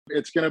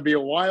It's going to be a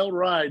wild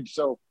ride,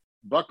 so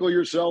buckle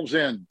yourselves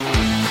in.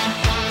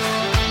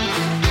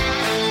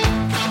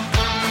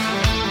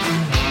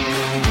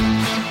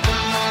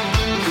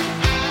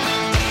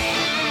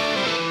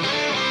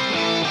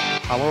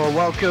 Hello and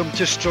welcome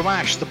to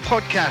Stramash, the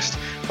podcast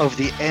of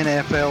the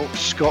NFL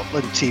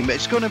Scotland team.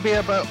 It's going to be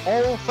about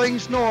all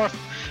things North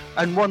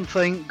and one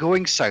thing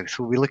going south.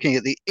 We'll be looking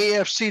at the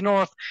AFC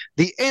North,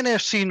 the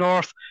NFC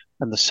North,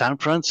 and the San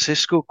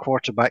Francisco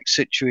quarterback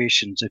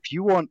situations. If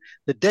you want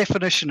the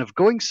definition of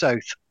going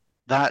south,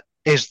 that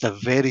is the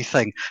very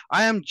thing.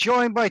 I am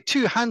joined by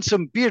two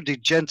handsome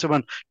bearded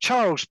gentlemen,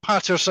 Charles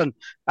Patterson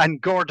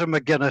and Gordon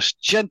McGuinness.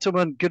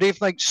 Gentlemen, good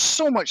evening.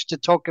 So much to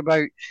talk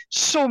about,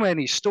 so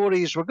many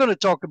stories. We're going to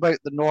talk about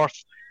the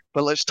North,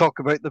 but let's talk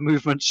about the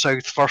movement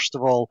south first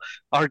of all.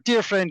 Our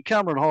dear friend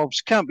Cameron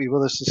Hobbs can't be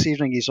with us this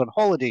evening. He's on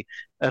holiday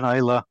in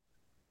Islay,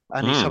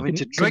 and he's having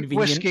to drink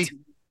whiskey.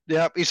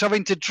 Yeah, he's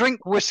having to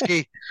drink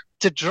whiskey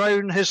to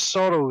drown his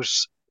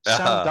sorrows.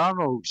 Sam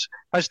Darnold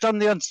has done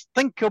the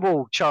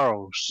unthinkable,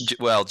 Charles.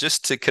 Well,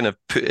 just to kind of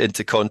put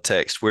into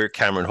context where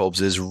Cameron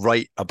Hobbs is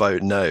right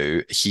about now,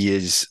 he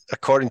is,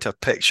 according to a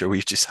picture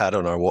we've just had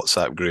on our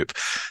WhatsApp group,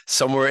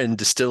 somewhere in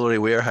Distillery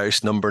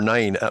Warehouse number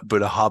 9 at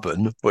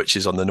Bunnahabhain, which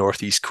is on the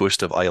northeast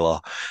coast of Islay.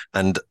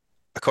 And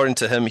according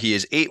to him, he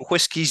is 8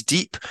 whiskies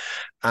deep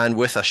and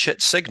with a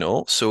shit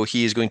signal, so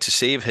he is going to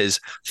save his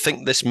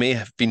 "think this may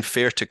have been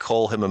fair to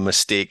call him a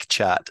mistake"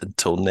 chat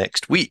until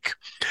next week.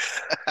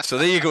 So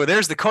there you go.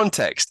 There's the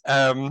context.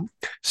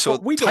 So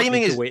we don't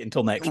need to wait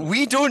until next week.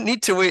 We don't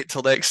need to wait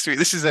till next week.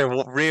 This is a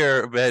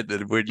rare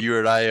event when you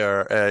and I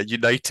are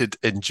united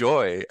in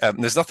joy.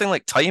 There's nothing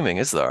like timing,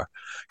 is there?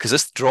 Because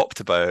this dropped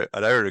about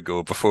an hour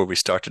ago before we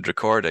started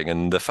recording,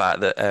 and the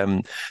fact that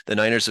the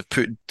Niners have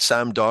put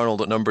Sam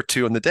Darnold at number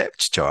 2 on the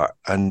depth chart.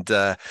 And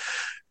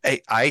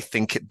I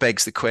think it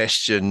begs the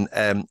question,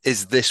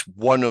 is this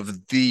one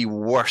of the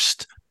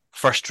worst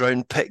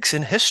first-round picks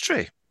in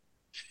history?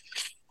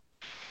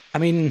 I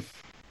mean,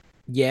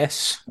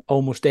 yes,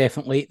 almost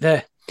definitely.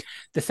 The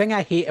thing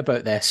I hate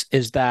about this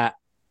is that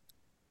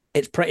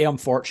it's pretty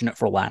unfortunate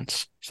for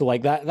Lance. So,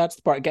 like, that's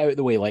the part, get out of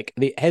the way. Like,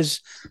 the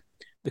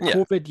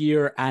COVID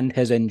year and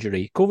his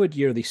injury. COVID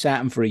year, they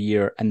sat him for a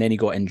year, and then he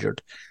got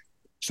injured.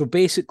 So,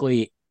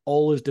 basically,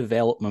 all his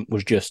development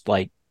was just,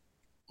 like,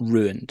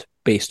 ruined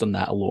based on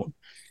that alone.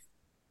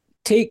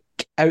 Take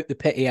out the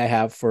pity I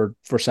have for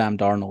Sam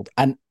Darnold.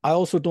 And I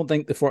also don't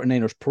think the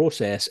 49ers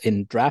process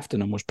in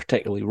drafting him was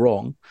particularly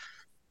wrong.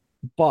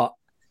 But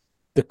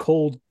the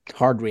cold,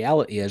 hard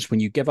reality is when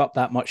you give up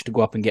that much to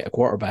go up and get a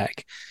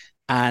quarterback,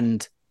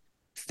 and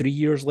 3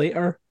 years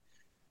later,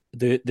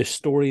 the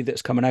story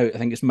that's coming out, I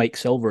think it's Mike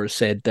Silver, has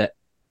said that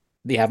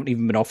they haven't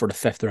even been offered a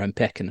 5th round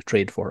pick in a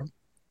trade for him,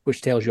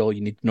 which tells you all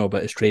you need to know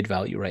about his trade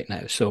value right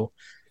now. So,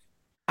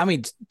 I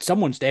mean,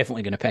 someone's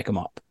definitely going to pick him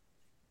up,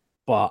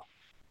 but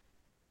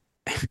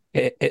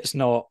it's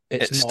not.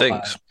 It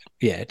stinks.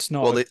 It's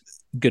not a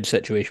good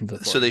situation for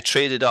the 49ers. So they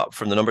traded up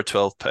from the number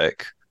 12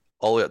 pick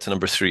all the way up to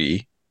number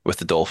 3 with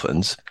the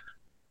Dolphins.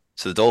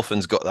 So the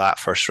Dolphins got that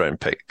first round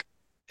pick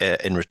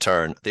in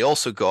return. They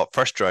also got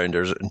first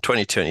rounders in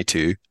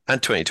 2022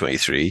 and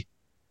 2023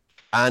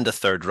 and a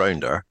third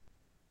rounder.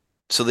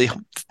 So we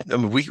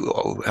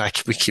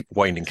keep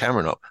winding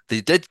Cameron up.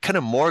 They did kind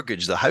of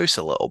mortgage the house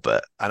a little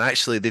bit, and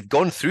actually they've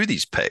gone through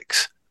these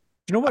picks.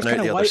 You know what's kind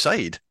of the other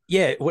side?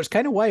 Yeah, what's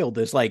kind of wild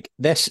is like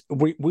this.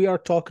 We are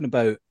talking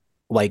about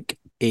like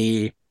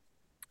a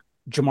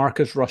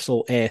Jamarcus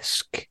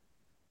Russell-esque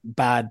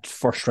bad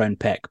first round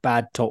pick,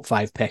 bad top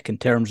 5 pick in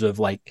terms of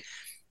like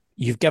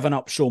you've given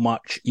up so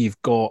much,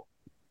 you've got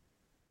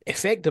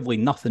effectively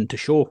nothing to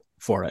show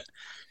for it.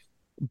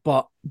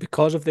 But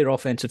because of their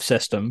offensive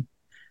system,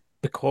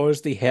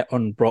 because they hit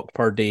on Brock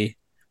Purdy,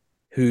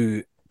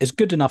 who is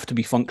good enough to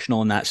be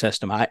functional in that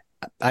system,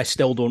 I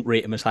still don't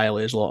rate him as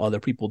highly as a lot of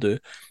other people do.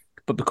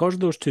 But because of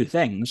those two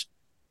things,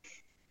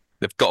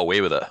 they've got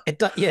away with it.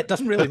 It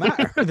doesn't really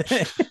matter.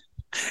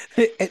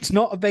 It's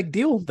not a big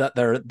deal that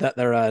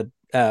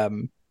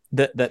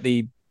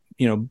they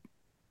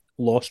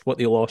lost what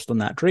they lost on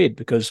that trade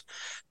because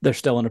they're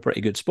still in a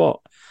pretty good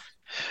spot.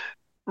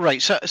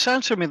 Right. So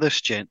answer me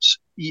this, gents.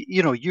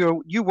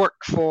 You work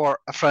for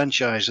a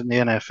franchise in the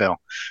NFL.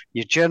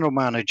 You're general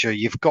manager.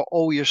 You've got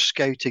all your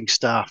scouting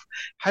staff.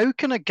 How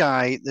can a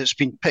guy that's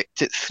been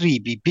picked at 3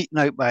 be beaten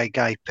out by a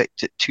guy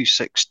picked at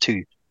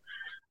 262?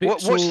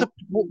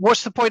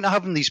 What's the point of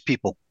having these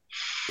people?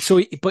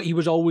 But he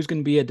was always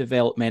going to be a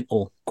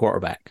developmental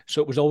quarterback.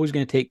 So it was always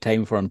going to take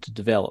time for him to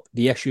develop.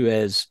 The issue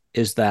is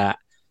that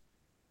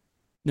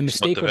the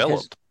mistake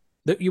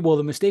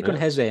the mistake on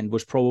his end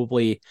was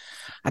probably,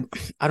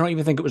 I don't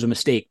even think it was a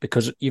mistake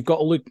because you've got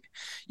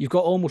to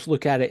almost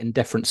look at it in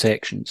different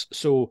sections.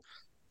 So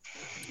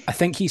I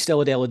think he still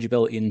had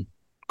eligibility in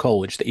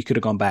college that he could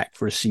have gone back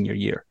for his senior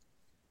year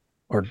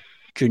or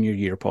junior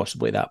year,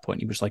 possibly at that point.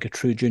 He was like a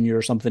true junior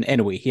or something.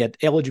 Anyway, he had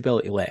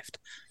eligibility left.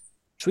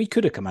 So he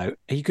could have come out,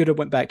 he could have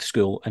went back to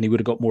school and he would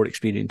have got more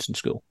experience in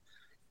school.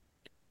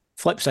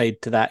 Flip side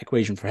to that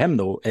equation for him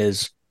though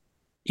is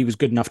he was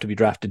good enough to be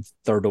drafted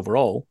 3rd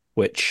overall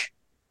which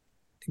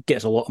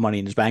gets a lot of money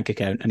in his bank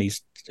account, and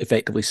he's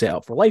effectively set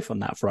up for life on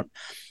that front.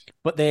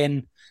 But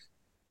then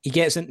he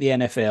gets into the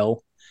NFL.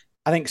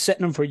 I think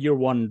sitting him for year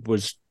one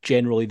was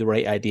generally the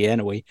right idea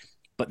anyway,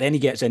 but then he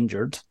gets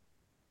injured.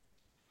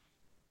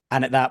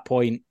 And at that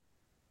point,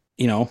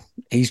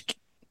 he's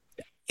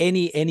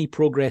any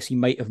progress he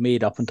might have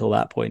made up until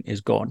that point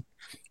is gone.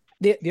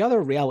 The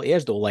other reality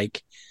is, though,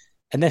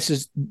 and this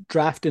is,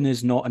 drafting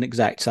is not an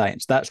exact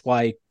science. That's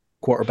why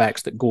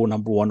quarterbacks that go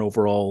number one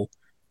overall,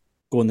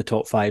 go in the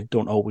top 5,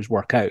 don't always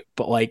work out.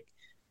 But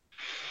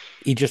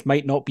he just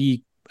might not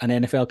be an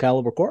NFL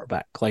caliber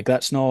quarterback.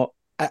 That's not.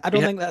 I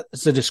don't think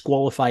that's a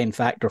disqualifying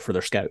factor for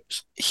their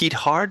scouts. He'd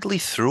hardly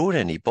thrown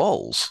any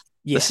balls.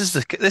 Yes.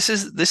 This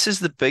is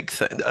the big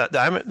thing.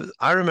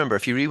 I remember,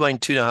 if you rewind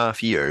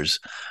 2.5 years,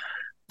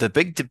 the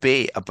big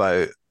debate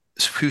about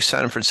who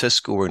San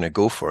Francisco were going to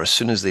go for as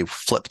soon as they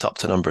flipped up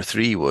to number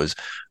 3 was,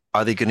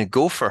 are they going to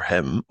go for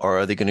him or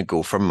are they going to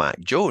go for Mac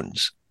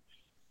Jones?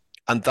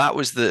 And that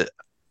was the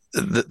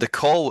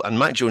call. And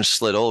Mac Jones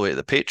slid all the way to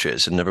the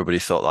Patriots, and everybody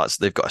thought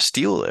they've got a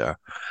steal there.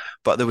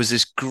 But there was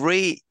this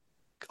great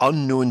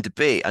unknown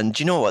debate, and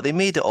do you know what? They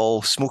made it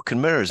all smoke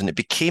and mirrors, and it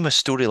became a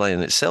storyline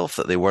in itself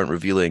that they weren't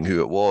revealing who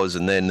it was.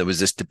 And then there was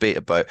this debate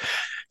about,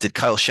 did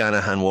Kyle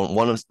Shanahan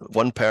want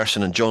one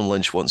person and John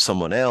Lynch want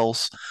someone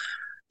else?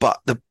 But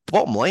the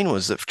bottom line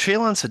was that Trey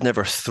Lance had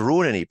never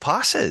thrown any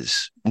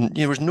passes.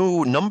 There was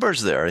no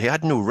numbers there. He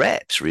had no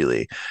reps,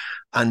 really.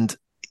 And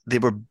they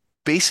were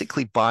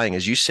basically buying,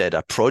 as you said,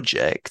 a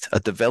project, a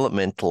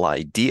developmental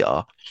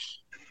idea,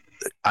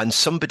 and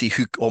somebody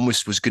who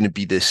almost was going to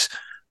be this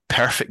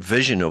perfect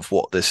vision of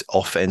what this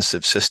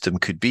offensive system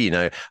could be.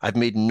 Now, I've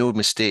made no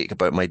mistake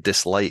about my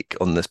dislike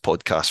on this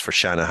podcast for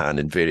Shanahan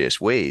in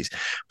various ways,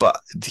 but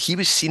he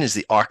was seen as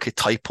the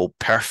archetypal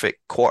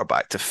perfect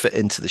quarterback to fit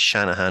into the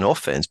Shanahan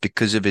offense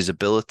because of his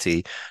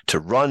ability to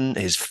run,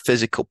 his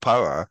physical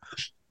power.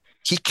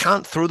 He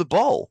can't throw the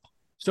ball.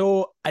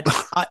 So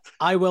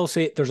I will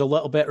say there's a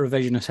little bit of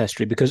revisionist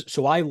history, because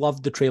I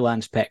loved the Trey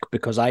Lance pick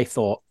because I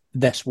thought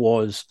this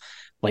was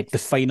the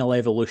final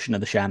evolution of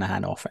the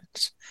Shanahan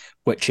offense,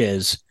 which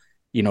is,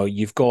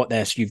 you've got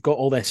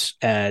all this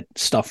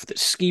stuff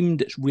that's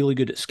schemed. It's really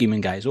good at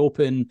scheming guys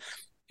open,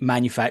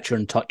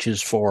 manufacturing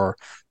touches for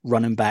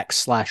running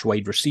backs /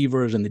 wide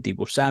receivers in the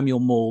Deebo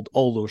Samuel mold,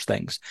 all those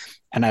things.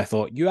 And I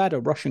thought, you add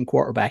a Russian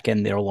quarterback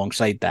in there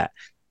alongside that,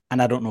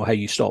 and I don't know how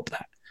you stop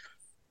that.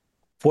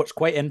 What's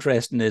quite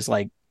interesting is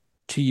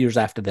 2 years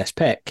after this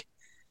pick,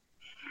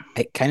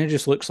 it kind of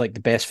just looks like the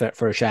best fit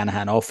for a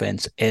Shanahan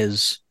offense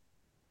is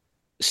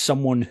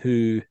someone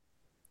who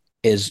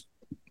is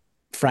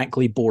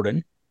frankly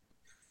boring,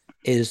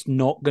 is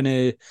not going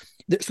to.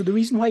 So the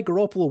reason why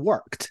Garoppolo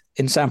worked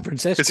in San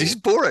Francisco is he's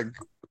boring.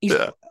 He's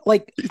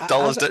he's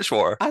dull as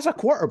dishwater. As a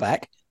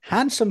quarterback,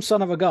 handsome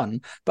son of a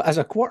gun, but as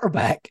a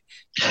quarterback,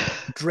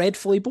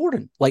 dreadfully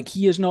boring.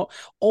 He is not.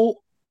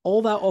 All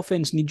that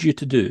offense needs you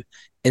to do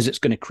is it's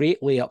going to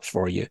create layups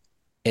for you.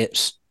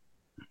 It's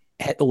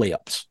hit the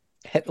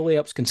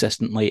layups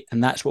consistently,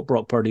 and that's what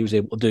Brock Purdy was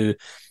able to do.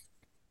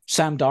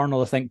 Sam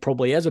Darnold, I think,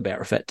 probably is a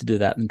better fit to do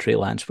that than Trey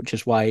Lance, which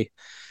is why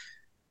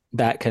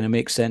that kind of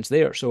makes sense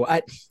there. So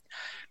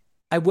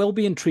I will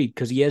be intrigued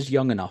because he is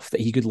young enough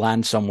that he could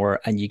land somewhere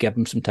and you give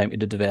him some time to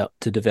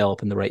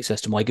develop in the right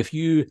system. If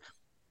you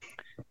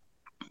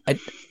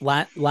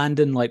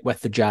landing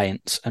with the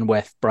Giants and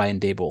with Brian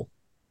Daboll,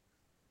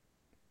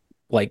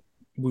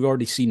 we've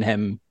already seen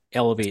him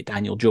elevate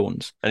Daniel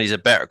Jones. And he's a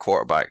better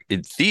quarterback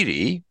in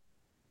theory,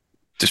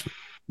 just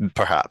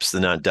perhaps,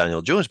 than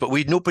Daniel Jones, but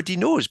nobody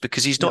knows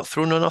because he's not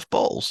thrown enough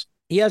balls.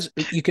 He has.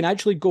 You can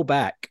actually go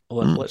back.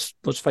 Let's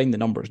find the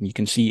numbers, and you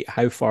can see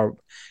how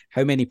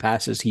many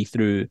passes he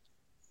threw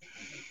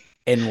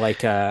in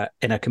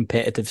in a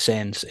competitive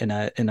sense in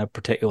a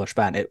particular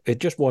span. It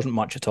just wasn't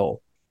much at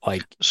all.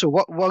 So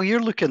while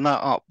you're looking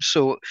that up,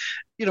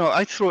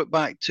 I throw it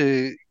back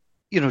to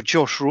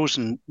Josh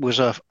Rosen was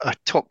a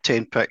top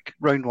 10 pick,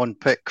 round 1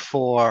 pick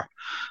for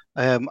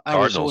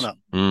Arizona.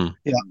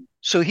 Yeah.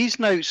 So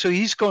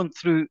he's gone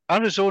through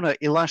Arizona.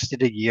 He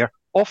lasted a year,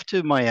 off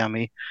to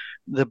Miami,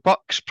 the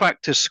Bucks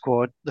practice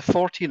squad, the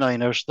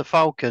 49ers, the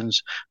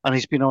Falcons, and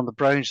he's been on the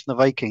Browns and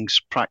the Vikings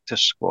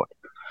practice squad.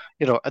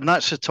 And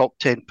that's a top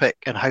 10 pick,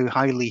 and how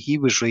highly he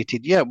was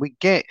rated. Yeah, we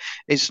get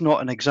it's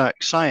not an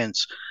exact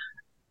science.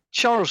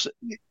 Charles,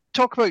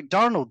 talk about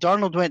Darnold.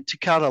 Darnold went to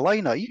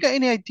Carolina. You got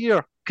any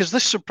idea? Because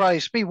this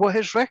surprised me, what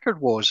his record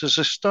was as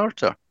a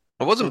starter.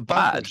 It wasn't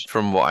bad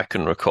from what I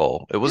can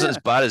recall. It wasn't as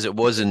bad as it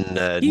was in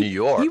New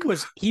York.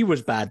 He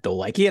was bad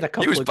though. He had a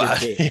couple of good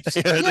games.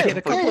 He had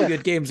a couple of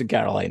good games in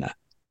Carolina.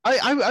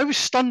 I was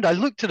stunned. I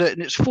looked at it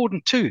and it's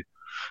 4-2.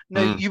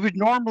 Now you would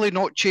normally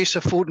not chase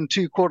a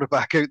 4-2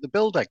 quarterback out the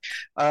building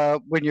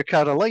when you're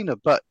Carolina,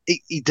 but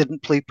he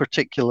didn't play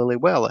particularly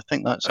well. I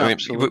think that's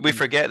absolutely. We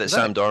forget that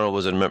Sam Darnold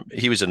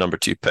was a number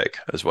 2 pick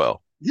as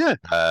well. Yeah,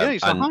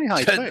 he's a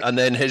high pick. And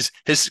then his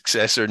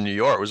successor in New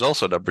York was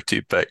also number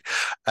 2 pick.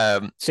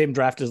 Same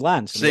draft as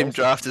Lance.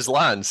 Draft as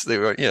Lance. They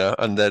were,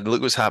 and then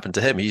look what's happened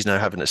to him. He's now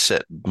having to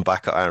sit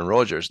back at Aaron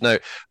Rodgers. Now,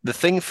 the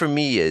thing for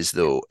me is,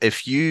 though,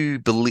 if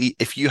you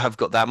have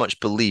got that much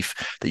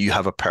belief that you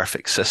have a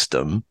perfect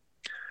system,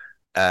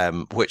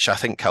 which I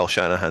think Kyle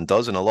Shanahan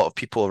does, and a lot of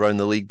people around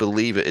the league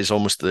believe it is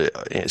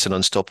it's an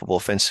unstoppable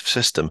offensive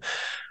system.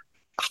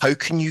 How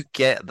can you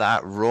get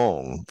that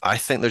wrong? I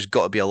think there's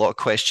got to be a lot of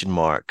question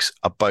marks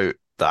about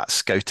that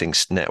scouting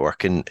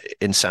network in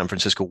San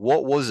Francisco.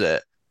 What was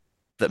it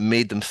that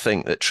made them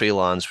think that Trey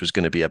Lance was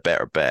going to be a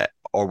better bet?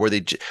 Or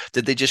did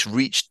they just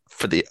reach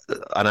for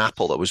an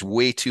apple that was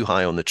way too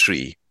high on the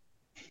tree?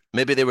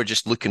 Maybe they were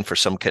just looking for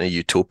some kind of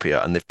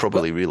utopia, and they've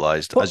probably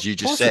realized, as you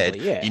just said,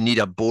 you need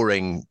a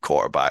boring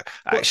quarterback.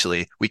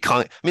 Actually, we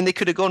can't. I mean, they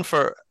could have gone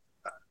for,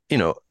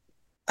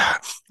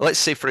 let's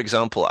say, for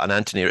example, an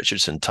Anthony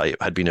Richardson type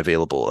had been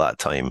available at that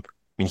time. I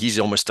mean, he's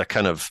almost a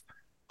kind of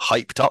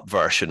hyped up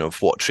version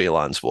of what Trey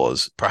Lance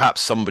was.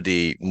 Perhaps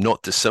somebody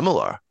not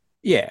dissimilar.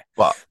 Yeah.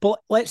 But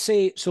let's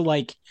say, so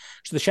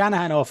the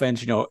Shanahan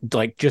offense,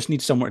 just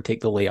needs someone to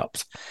take the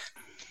layups.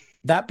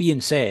 That being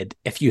said,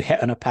 if you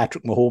hit on a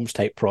Patrick Mahomes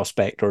type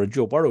prospect or a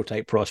Joe Burrow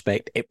type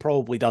prospect, it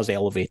probably does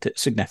elevate it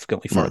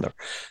significantly further.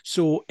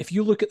 So if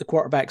you look at the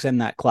quarterbacks in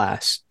that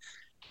class,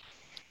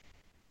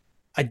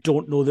 I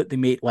don't know that they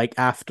made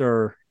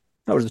after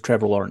that was the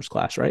Trevor Lawrence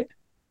class, right?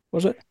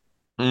 Was it?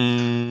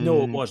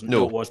 No, it wasn't.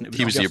 No, it wasn't.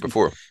 He was the year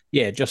before.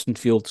 Yeah, Justin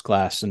Fields'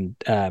 class and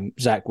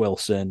Zach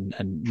Wilson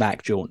and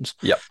Mac Jones.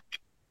 Yep.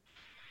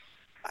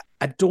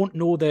 I don't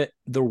know that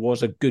there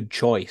was a good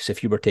choice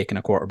if you were taking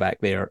a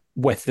quarterback there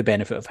with the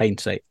benefit of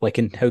hindsight,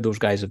 in how those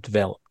guys have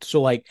developed.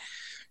 So,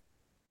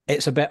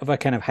 it's a bit of a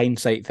kind of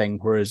hindsight thing.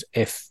 Whereas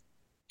if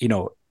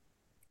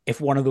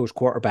one of those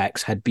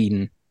quarterbacks had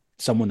been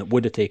someone that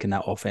would have taken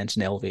that offense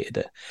and elevated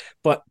it.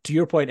 But to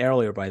your point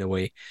earlier, by the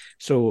way,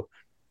 so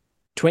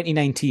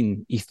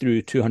 2019, he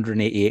threw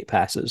 288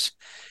 passes.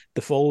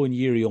 The following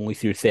year, he only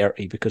threw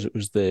 30 because it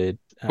was the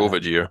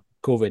COVID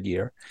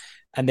year.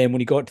 And then when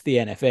he got to the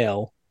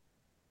NFL,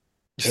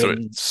 he's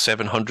thrown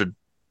 700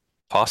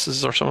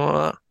 passes or something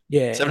like that.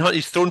 Yeah,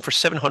 he's thrown for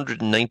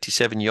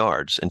 797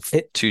 yards in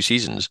 2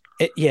 seasons.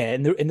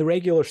 In the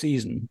regular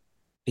season,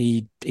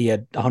 he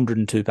had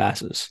 102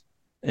 passes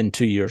in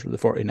 2 years with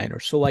the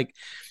 49ers. So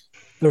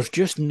there's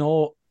just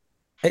not.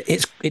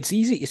 It's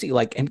easy to see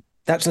and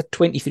that's a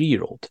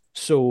 23-year-old.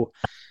 So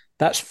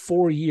that's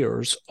 3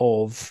 years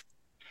of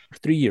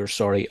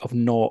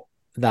not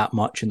that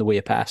much in the way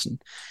of passing.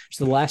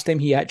 So the last time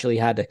he actually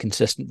had a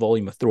consistent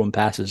volume of throwing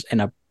passes in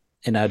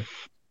a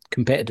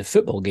competitive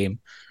football game,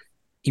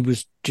 he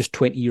was just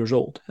 20 years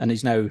old, and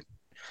he's now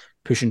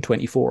pushing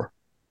 24.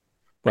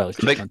 Well, it's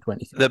just on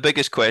 23. The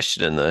biggest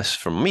question in this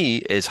for me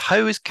is,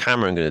 how is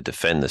Cameron going to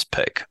defend this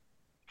pick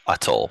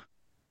at all?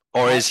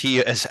 Or has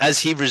he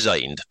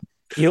resigned?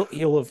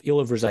 He'll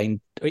have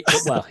resigned.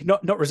 Well,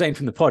 not resigned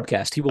from the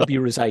podcast. He will be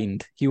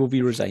resigned. He will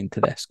be resigned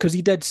to this, because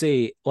he did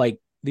say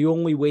the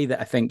only way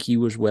that I think he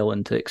was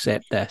willing to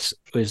accept this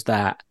was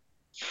that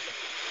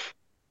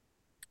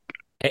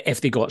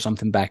if they got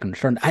something back in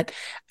return.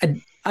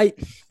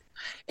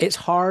 It's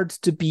hard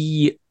to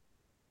be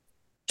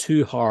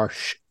too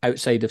harsh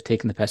outside of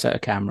taking the piss out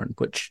of Cameron,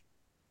 which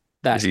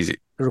that's easy.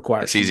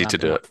 It's easy to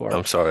do it.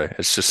 I'm sorry.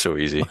 It's just so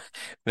easy.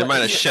 The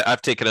amount of shit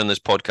I've taken on this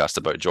podcast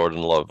about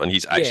Jordan Love, and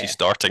he's actually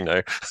starting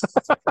now.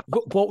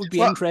 What would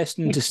be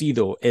interesting to see,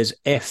 though, is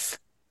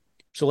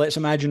so let's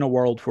imagine a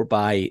world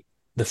whereby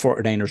the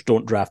 49ers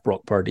don't draft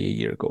Brock Purdy a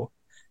year ago.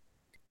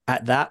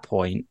 At that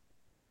point,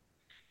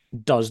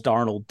 does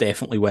Darnold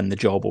definitely win the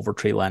job over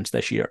Trey Lance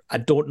this year? I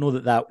don't know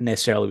that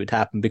necessarily would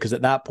happen, because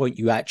at that point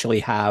you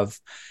actually have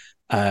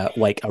a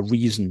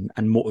reason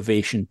and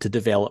motivation to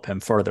develop him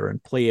further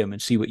and play him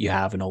and see what you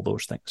have and all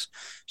those things.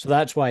 So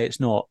that's why it's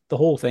not, the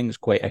whole thing is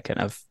quite a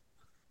kind of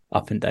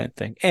up and down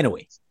thing.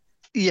 Anyway.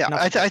 Yeah,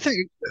 I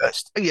think,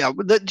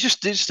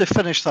 just to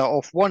finish that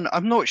off, one,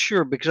 I'm not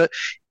sure, because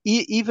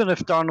even if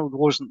Darnold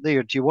wasn't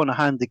there, do you want to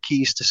hand the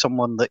keys to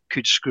someone that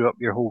could screw up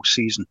your whole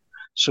season?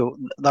 So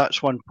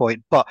that's one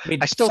point. But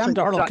I still Sam think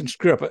Darnold can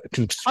screw up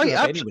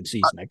anyone's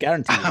season. I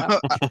guarantee you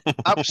that.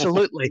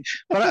 Absolutely.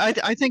 But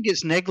I think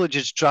it's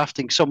negligence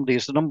drafting somebody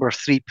as the number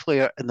 3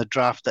 player in the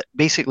draft that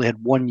basically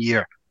had 1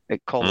 year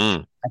at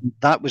college, and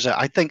that was it.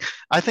 I think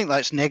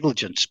that's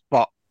negligence.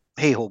 But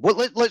hey ho,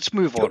 let's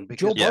move on.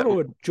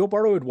 Joe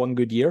Burrow had 1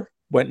 good year,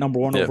 went number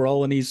 1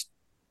 overall, and he's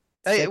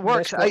it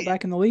works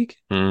back in the league.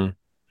 Yeah.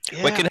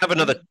 We can have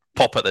another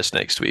pop at this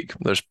next week.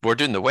 We're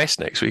doing the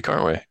West next week,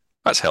 aren't we?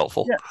 That's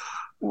helpful. Yeah.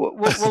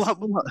 We'll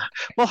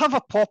have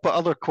a pop at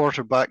other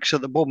quarterbacks at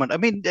the moment. I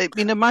mean,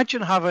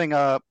 imagine having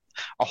a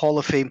Hall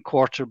of Fame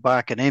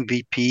quarterback, an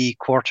MVP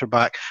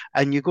quarterback,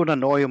 and you're going to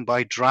annoy him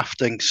by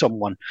drafting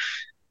someone.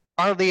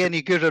 Are they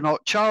any good or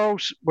not?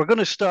 Charles, we're going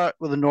to start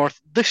with the North.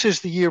 This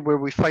is the year where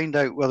we find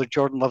out whether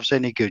Jordan Love's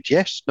any good.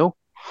 Yes? No?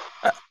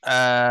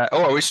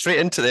 Are we straight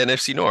into the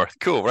NFC North?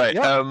 Cool, right.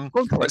 Yeah,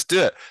 let's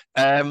do it.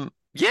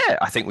 Yeah,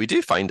 I think we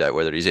do find out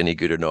whether he's any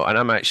good or not. And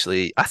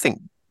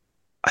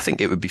I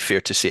think it would be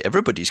fair to say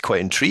everybody's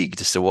quite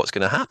intrigued as to what's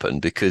going to happen,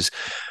 because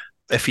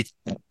if you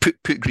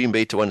put Green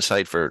Bay to one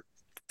side for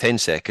 10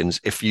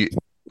 seconds, if you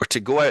were to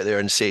go out there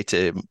and say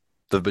to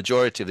the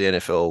majority of the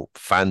NFL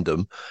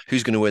fandom,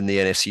 who's going to win the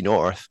NFC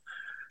North?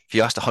 If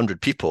you asked 100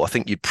 people, I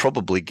think you'd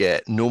probably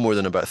get no more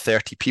than about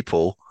 30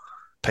 people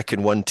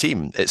picking one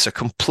team. It's a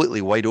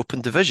completely wide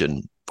open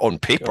division on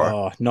paper.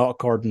 Oh, not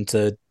according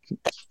to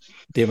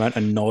the amount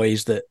of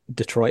noise that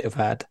Detroit have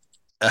had.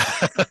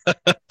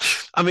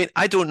 I mean,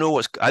 I don't know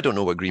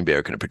what Green Bay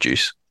are going to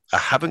produce. I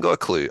haven't got a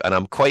clue, and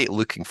I'm quite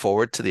looking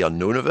forward to the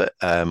unknown of it.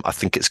 I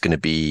think it's going to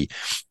be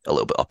a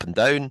little bit up and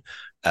down.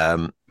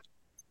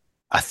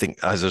 I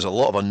think as there's a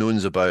lot of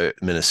unknowns about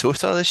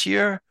Minnesota this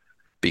year,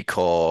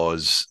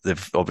 because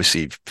they've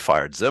obviously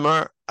fired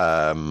Zimmer,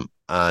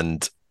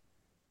 and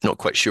not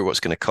quite sure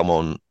what's going to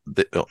come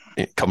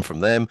from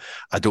them.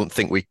 I don't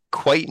think we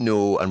quite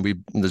know,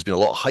 and there's been a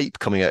lot of hype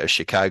coming out of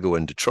Chicago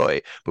and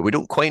Detroit, but we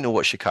don't quite know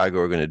what Chicago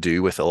are going to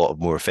do with a lot of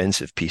more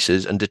offensive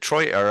pieces. And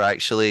Detroit are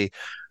actually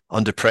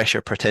under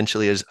pressure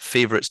potentially as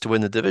favourites to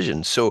win the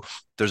division. So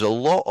there's a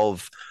lot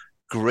of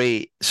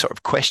great sort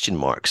of question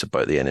marks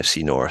about the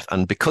NFC North,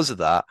 and because of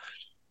that,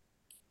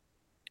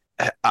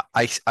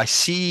 I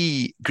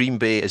see Green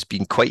Bay as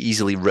being quite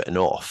easily written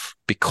off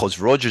because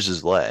Rodgers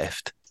has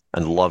left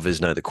and Love is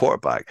now the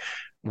quarterback.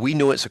 We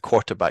know it's a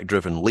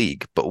quarterback-driven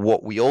league, but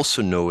what we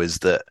also know is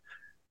that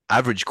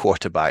average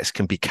quarterbacks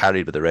can be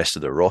carried with the rest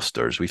of their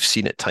rosters. We've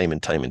seen it time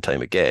and time and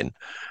time again.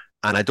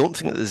 And I don't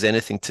think that there's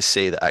anything to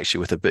say that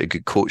actually with a bit of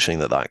good coaching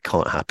that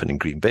can't happen in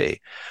Green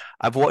Bay.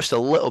 I've watched a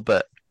little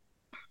bit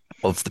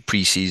of the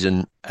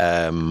preseason,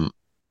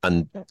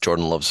 and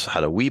Jordan Love's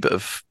had a wee bit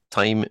of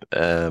time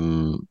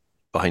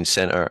behind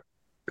center,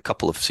 a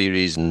couple of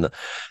series, and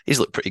he's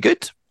looked pretty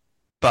good.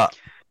 But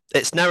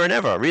it's now or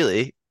never,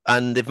 really.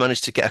 And they've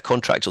managed to get a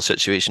contractual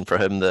situation for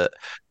him that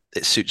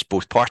it suits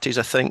both parties,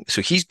 I think.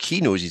 So he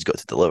knows he's got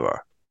to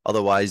deliver.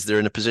 Otherwise, they're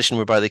in a position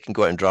whereby they can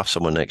go out and draft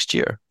someone next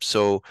year.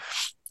 So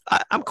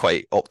I'm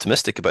quite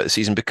optimistic about the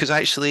season because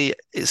actually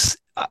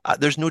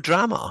there's no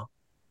drama.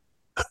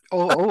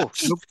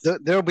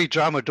 There'll be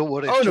drama. Don't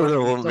worry. Oh, no,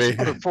 there won't be.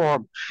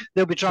 Reform.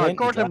 There'll be drama.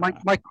 Gordon,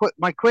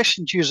 my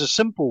question to you is a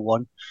simple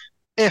one.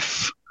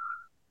 If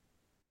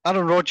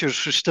Aaron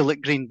Rodgers was still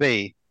at Green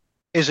Bay,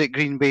 is it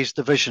Green Bay's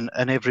division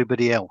and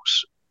everybody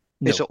else?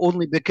 No. Is it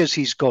only because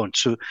he's gone?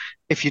 So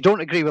if you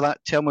don't agree with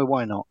that, tell me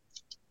why not.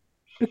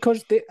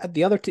 Because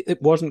the other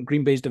it wasn't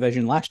Green Bay's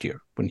division last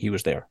year when he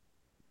was there.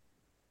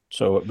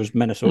 So it was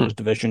Minnesota's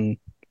division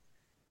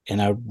in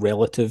a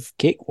relative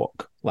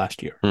cakewalk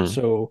last year.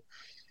 So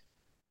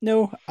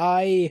no,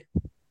 I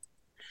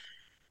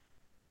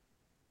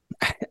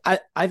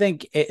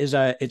think it's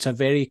a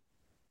very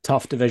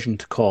tough division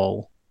to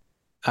call,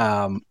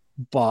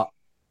 but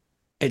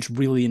it's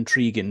really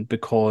intriguing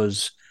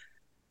because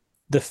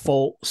the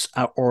faults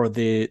or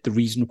the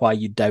reason why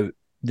you doubt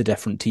the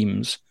different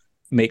teams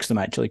makes them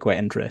actually quite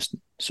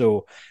interesting.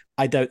 So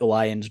I doubt the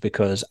Lions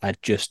because I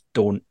just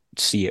don't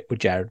see it with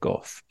Jared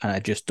Goff, and I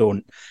just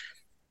don't.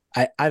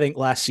 I think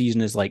last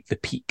season is like the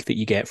peak that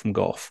you get from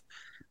Goff.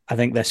 I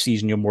think this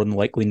season you're more than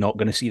likely not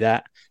going to see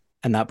that,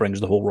 and that brings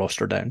the whole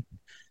roster down.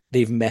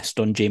 They've missed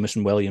on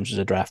Jameson Williams as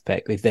a draft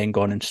pick. They've then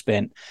gone and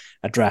spent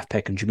a draft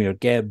pick on Jahmyr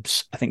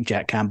Gibbs. I think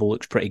Jack Campbell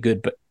looks pretty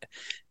good, but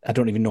I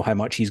don't even know how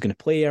much he's going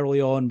to play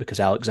early on because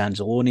Alex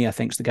Anzalone, I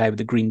think, is the guy with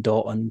the green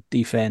dot on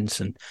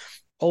defense and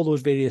all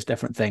those various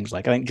different things.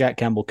 Like, I think Jack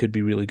Campbell could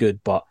be really good,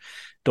 but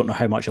don't know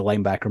how much a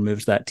linebacker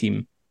moves that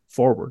team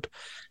forward.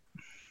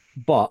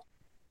 But,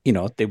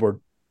 they were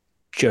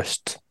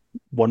just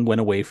one win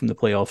away from the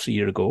playoffs a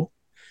year ago.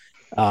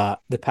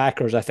 The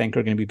Packers, I think,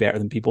 are going to be better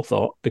than people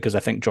thought because I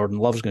think Jordan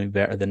Love's going to be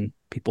better than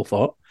people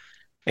thought.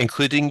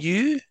 Including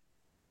you?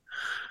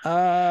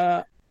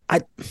 I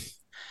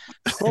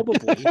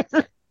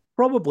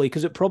probably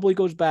because it probably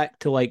goes back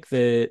to like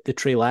the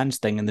Trey Lance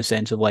thing in the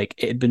sense of like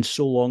it had been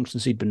so long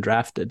since he'd been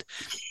drafted.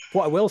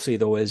 What I will say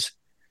though is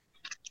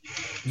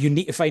you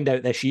need to find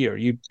out this year.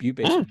 You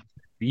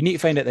need to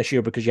find out this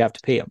year because you have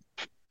to pay him.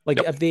 Like,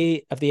 yep. Have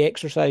they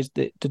exercised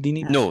it? Did they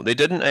need? No, they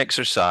didn't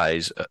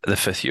exercise the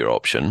 5th-year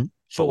option.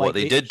 So what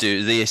they did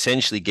do, they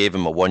essentially gave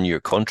him a 1-year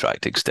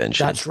contract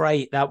extension. That's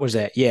right. That was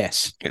it.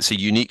 Yes. It's a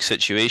unique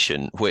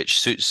situation which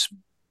suits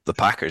the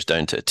Packers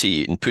down to a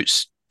T and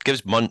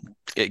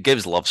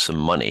gives Love some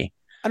money.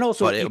 And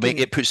also, but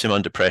it puts him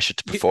under pressure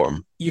to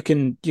perform. You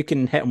can hit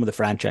him with a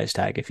franchise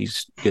tag if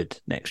he's good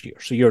next year.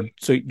 So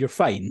you're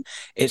fine.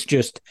 It's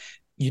just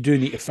you do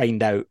need to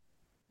find out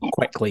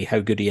quickly how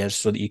good he is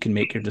so that you can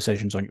make your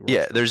decisions on your roster.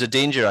 Yeah, there's a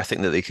danger, I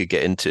think, that they could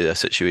get into a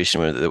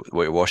situation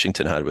where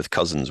Washington had with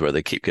Cousins where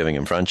they keep giving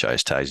him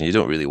franchise tags, and you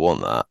don't really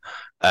want that.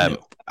 No.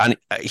 And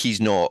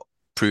he's not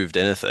proved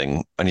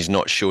anything, and he's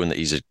not shown that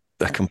he's a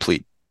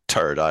complete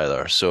turd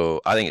either. So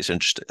I think it's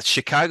interesting.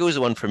 Chicago is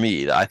the one for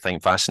me that I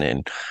find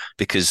fascinating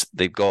because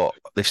they've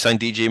signed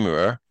DJ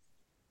Moore,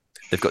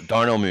 they've got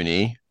Darnell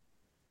Mooney,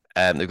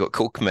 they've got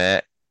Cole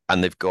Kmet,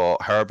 and they've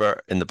got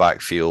Herbert in the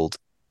backfield,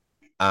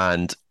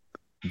 and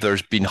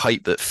there's been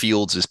hype that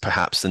Fields is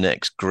perhaps the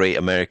next great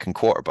American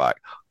quarterback.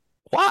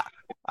 What?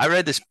 I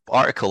read this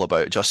article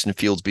about Justin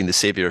Fields being the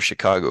savior of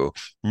Chicago.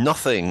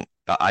 Nothing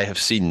that I have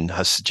seen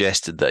has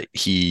suggested that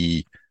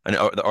he and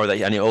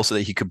also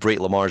that he could break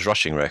Lamar's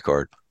rushing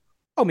record.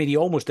 I mean, he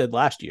almost did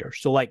last year.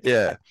 So, like,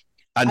 yeah,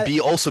 and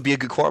also be a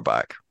good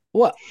quarterback.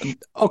 Well,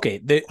 okay,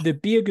 the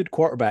be a good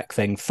quarterback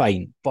thing,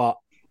 fine, but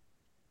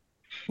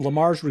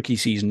Lamar's rookie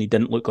season, he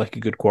didn't look like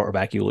a good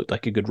quarterback. He looked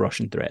like a good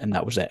rushing threat, and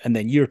that was it. And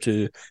then year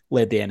 2,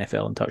 led the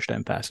NFL in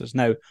touchdown passes.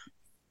 Now,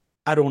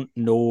 I don't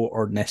know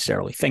or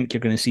necessarily think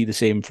you're going to see the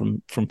same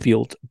from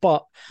Fields,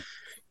 but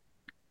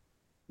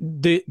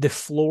the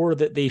floor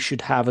that they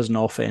should have as an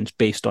offense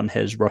based on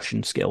his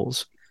rushing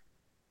skills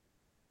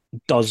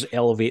does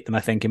elevate them,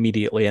 I think,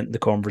 immediately into the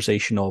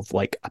conversation of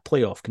like a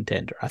playoff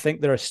contender. I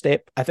think they're a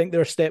step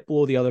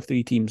below the other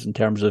 3 teams in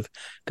terms of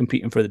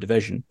competing for the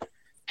division.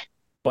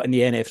 But in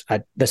the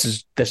NFC, this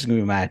is going to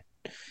be my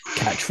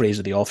catchphrase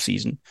of the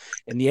offseason.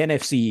 In the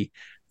NFC,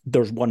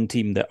 there's one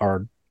team that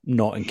are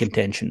not in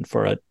contention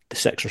for the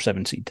 6 or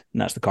 7 seed,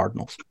 and that's the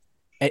Cardinals.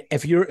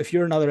 If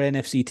you're another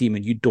NFC team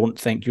and you don't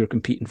think you're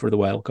competing for the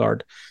wild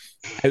card,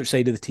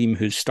 outside of the team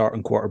whose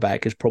starting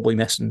quarterback is probably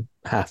missing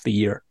half the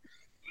year,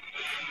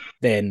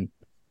 then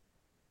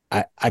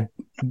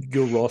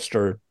your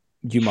roster,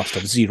 you must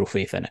have zero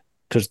faith in it,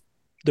 because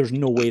there's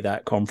no way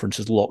that conference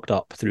is locked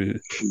up through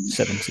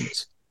 7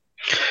 seeds.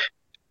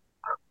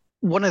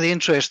 One of the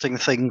interesting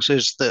things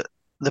is that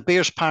the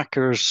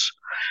Bears-Packers,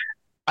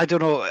 I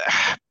don't know,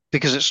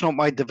 because it's not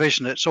my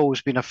division, it's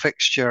always been a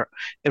fixture.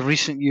 In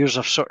recent years,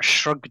 I've sort of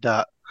shrugged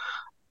at,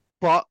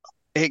 but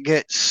it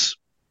gets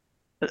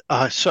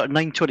a sort of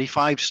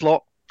 9:25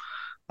 slot.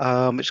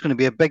 It's going to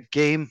be a big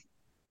game.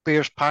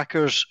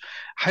 Bears-Packers,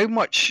 how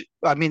much,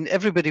 I mean,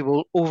 everybody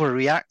will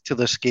overreact to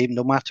this game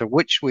no matter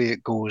which way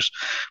it goes,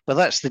 but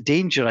that's the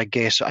danger, I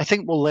guess. I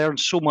think we'll learn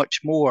so much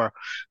more. I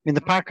mean,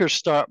 the Packers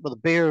start with the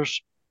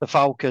Bears, the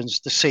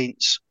Falcons, the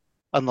Saints,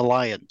 and the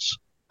Lions,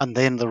 and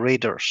then the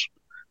Raiders.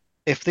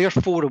 If they're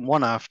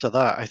 4-1 after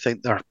that, I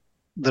think they're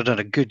in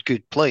a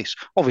good place.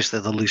 Obviously,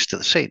 they'll lose to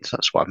the Saints.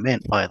 That's what I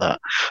meant by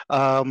that.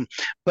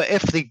 But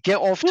if they get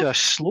off to a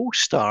slow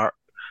start,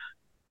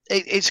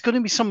 it's going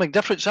to be something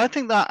different. So I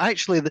think that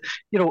actually,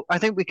 I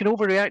think we can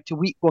overreact to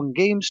week 1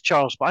 games,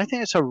 Charles, but I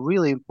think it's a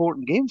really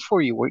important game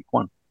for you, week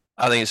 1.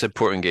 I think it's an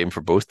important game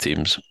for both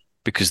teams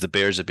because the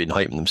Bears have been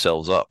hyping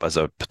themselves up as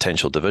a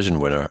potential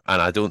division winner.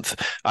 And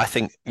I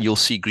think you'll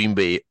see Green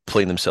Bay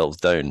playing themselves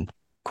down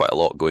quite a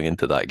lot going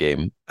into that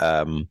game.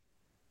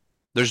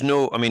 It's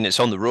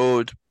on the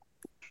road.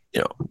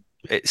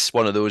 It's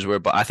one of those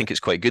but I think it's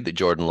quite good that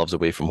Jordan Love's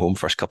away from home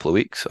first couple of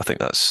weeks. I think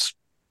that's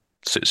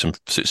suits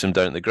him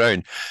down at the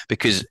ground,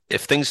 because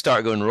if things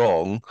start going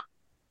wrong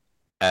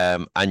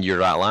and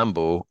you're at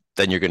Lambeau,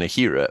 then you're going to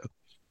hear it,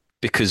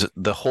 because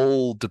the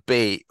whole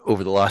debate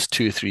over the last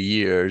 2 or 3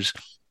 years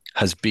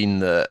has been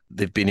that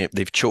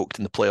they've choked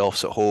in the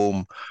playoffs at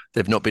home.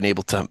 They've not been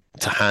able to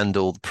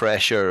handle the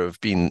pressure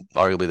of being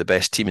arguably the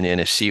best team in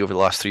the NFC over the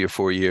last 3 or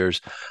 4 years.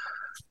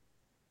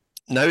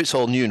 Now it's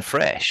all new and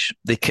fresh.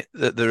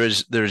 There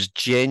is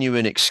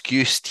genuine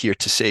excuse here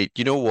to say,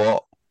 you know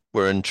what,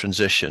 we're in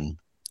transition.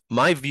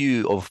 My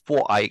view of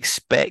what I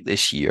expect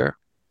this year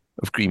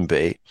of Green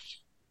Bay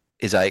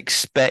is I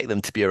expect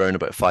them to be around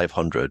about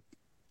 500.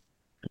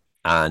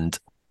 And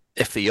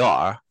if they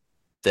are,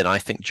 then I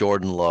think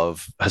Jordan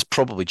Love has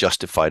probably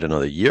justified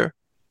another year.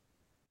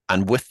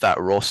 And with that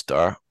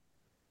roster,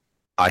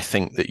 I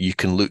think that you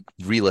can look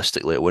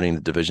realistically at winning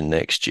the division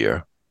next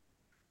year.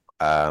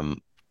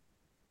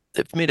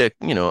 They've made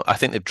I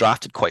think they've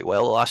drafted quite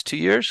well the last 2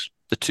 years.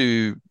 The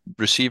 2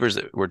 receivers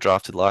that were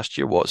drafted last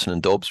year, Watson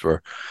and Dobbs,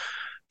 were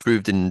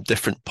proved in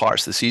different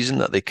parts of the season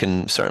that they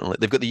can certainly.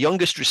 They've got the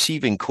youngest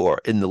receiving core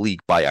in the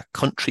league by a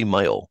country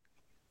mile.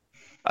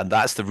 And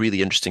that's the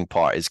really interesting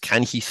part, is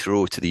can he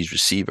throw to these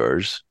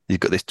receivers?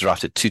 They've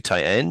drafted 2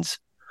 tight ends.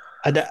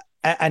 And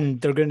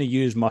they're going to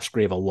use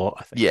Musgrave a lot,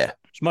 I think. Yeah.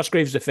 So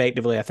Musgrave's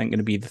effectively, I think, going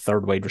to be the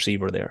 3rd wide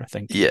receiver there, I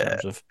think. Yeah.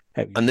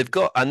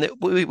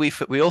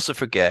 We also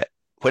forget,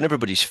 when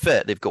everybody's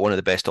fit, they've got one of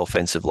the best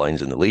offensive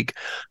lines in the league.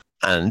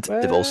 And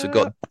they've also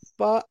got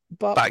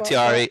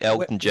Bakhtiari,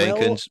 Elton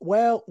Jenkins.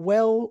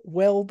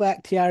 Will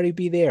Bakhtiari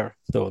be there?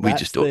 So we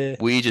just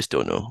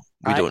don't know.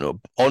 We don't know.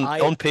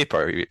 On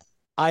paper,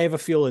 I have a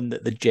feeling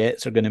that the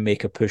Jets are going to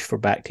make a push for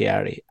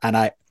Bakhtiari,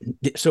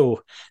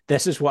 so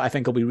this is what I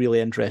think will be really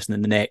interesting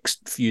in the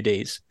next few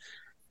days.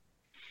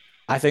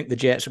 I think the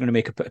Jets are going to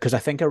make a push, because I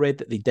think I read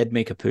that they did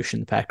make a push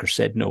and the Packers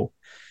said no.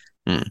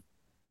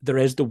 There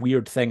is the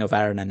weird thing of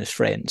Aaron and his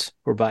friends,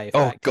 whereby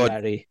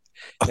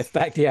if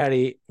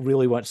Bakhtiari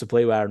really wants to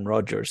play with Aaron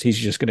Rodgers, he's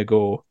just going to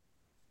go,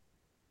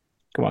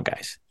 come on,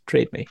 guys,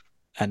 trade me.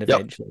 And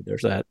eventually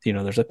there's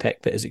a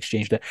pick that is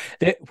exchanged.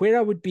 Where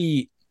I would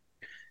be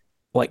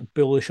like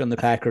bullish on the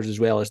Packers as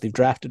well, as they've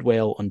drafted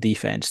well on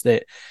defense,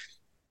 that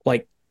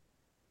like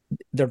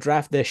their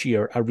draft this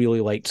year, I really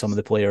liked some of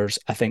the players.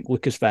 I think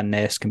Lucas Van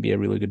Ness can be a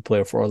really good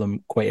player for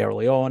them quite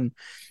early on.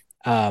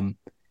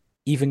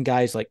 Even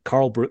guys like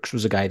Carl Brooks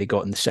was a guy they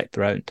got in the 6th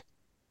round.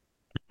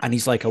 And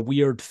he's like a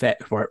weird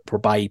fit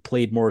whereby he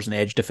played more as an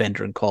edge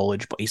defender in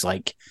college, but he's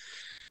like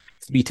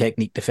 3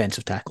 technique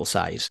defensive tackle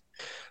size.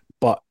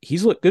 But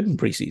he's looked good in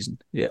preseason.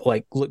 Yeah,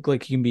 like looked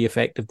like he can be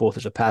effective both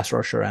as a pass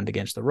rusher and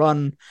against the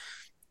run.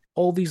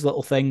 All these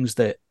little things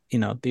that,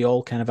 they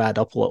all kind of add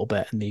up a little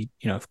bit. And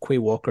if Quay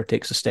Walker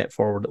takes a step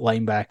forward at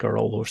linebacker,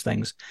 all those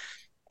things.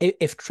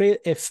 If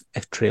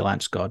Trey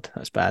Lance, God,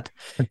 that's bad.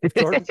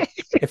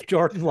 If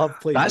Jordan Love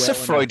plays, that's a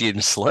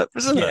Freudian slip,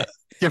 isn't it?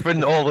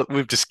 Given all that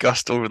we've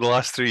discussed over the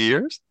last 3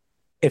 years.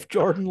 If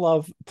Jordan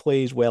Love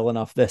plays well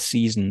enough this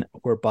season,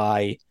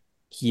 whereby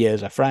he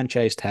is a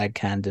franchise tag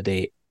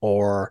candidate,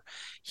 or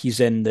he's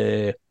in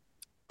the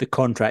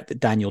contract that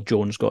Daniel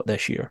Jones got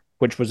this year,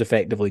 which was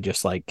effectively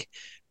just like,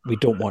 we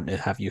don't want to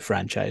have you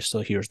franchise, so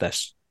here's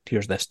this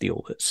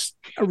deal. It's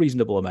a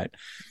reasonable amount.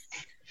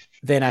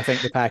 Then I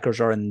think the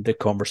Packers are in the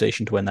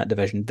conversation to win that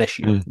division this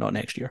year, not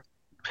next year.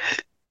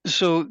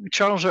 So,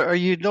 Charles, are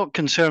you not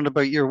concerned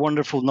about your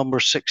wonderful number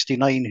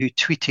 69 who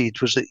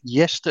tweeted, was it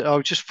yesterday,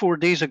 or just 4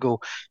 days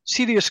ago?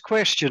 Serious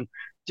question.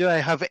 Do I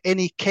have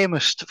any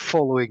chemist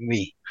following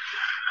me?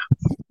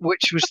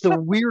 Which was the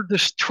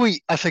weirdest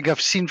tweet I think I've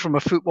seen from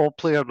a football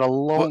player in a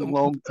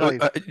long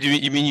time.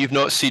 You mean you've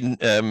not seen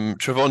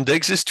Trevon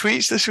Diggs'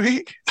 tweets this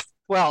week?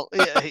 Well,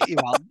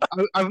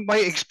 I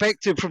might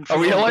expect it from. Are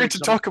we allowed to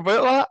talk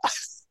about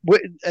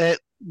that?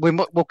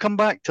 We'll come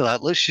back to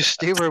that. Let's just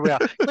stay where we are.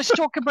 Let's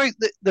talk about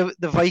the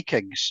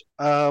Vikings.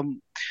 The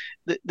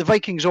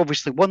Vikings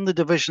obviously won the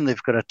division.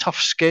 They've got a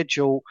tough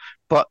schedule,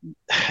 but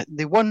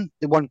they won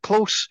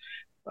close.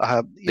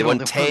 They won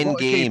 10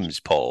 games,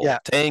 Paul. Yeah,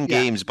 10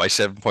 games by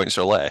 7 points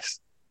or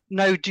less.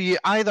 Now, do you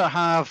either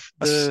have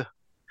the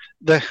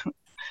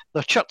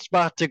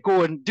chutzpah to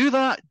go and do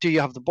that? Do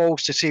you have the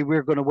balls to say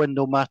we're going to win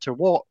no matter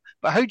what?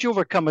 But how do you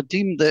overcome a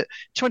team that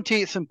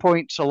 28th in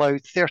points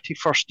allowed,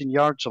 31st in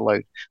yards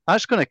allowed?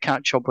 That's going to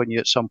catch up on you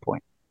at some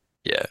point.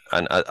 Yeah,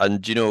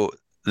 and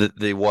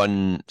they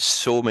won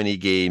so many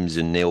games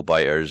in nail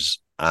biters,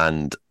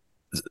 and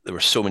there were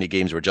so many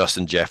games where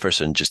Justin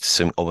Jefferson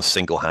just almost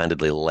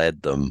single-handedly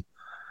led them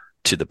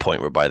to the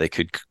point whereby they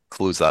could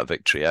close that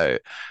victory out.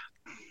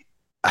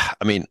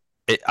 I mean,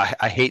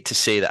 I hate to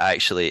say that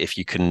actually if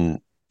you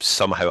can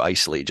somehow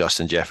isolate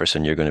Justin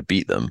Jefferson, you're going to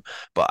beat them.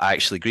 But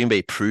actually, Green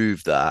Bay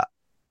proved that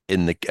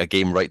in a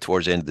game right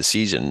towards the end of the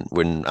season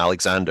when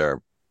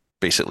Alexander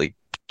basically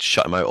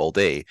shut him out all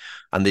day,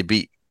 and they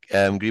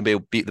Green Bay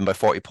beat them by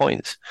 40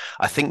 points.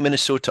 I think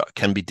Minnesota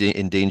can be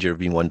in danger of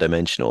being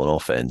one-dimensional on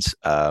offense.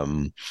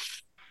 They've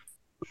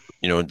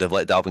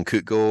let Dalvin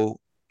Cook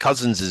go.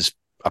 Cousins is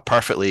a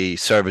perfectly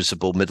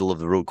serviceable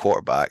middle-of-the-road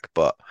quarterback,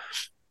 but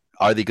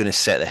are they going to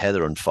set the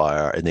heather on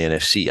fire in the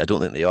NFC? I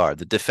don't think they are.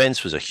 The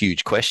defense was a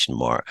huge question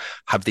mark.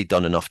 Have they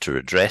done enough to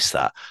address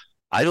that?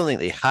 I don't think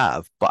they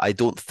have, but I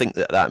don't think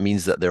that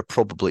means that they're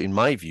probably, in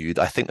my view,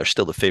 I think they're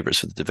still the favourites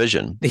for the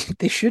division.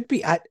 They should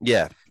be.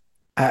 They've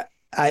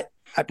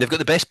got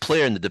the best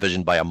player in the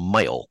division by a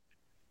mile.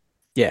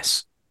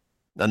 Yes.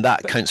 And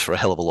that counts for a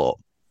hell of a lot.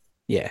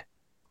 Yeah.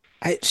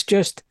 It's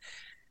just...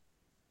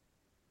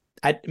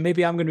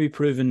 maybe I'm going to be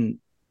proven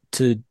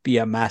to be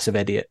a massive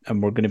idiot,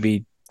 and we're going to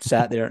be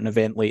sat there at an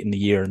event late in the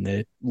year, and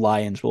the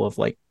Lions will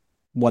have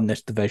won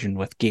this division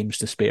with games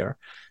to spare.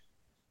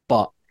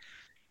 But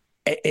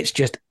it's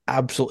just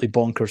absolutely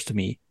bonkers to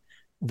me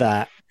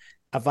that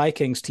a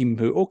Vikings team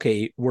who,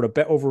 were a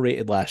bit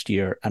overrated last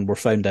year and were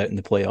found out in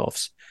the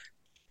playoffs,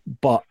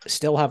 but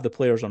still have the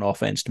players on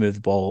offense to move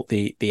the ball.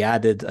 They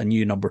added a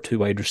new number 2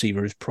 wide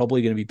receiver who's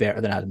probably going to be better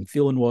than Adam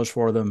Thielen was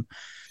for them.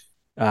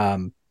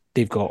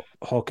 They've got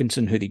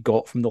Hawkinson, who they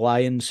got from the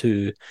Lions,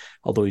 who,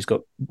 although he's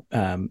got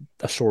a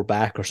sore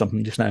back or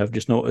something just now, I've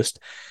just noticed,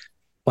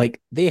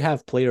 they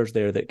have players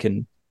there that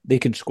can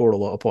score a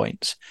lot of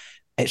points.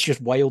 It's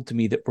just wild to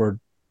me that we're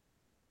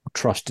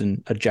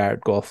trusting a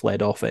Jared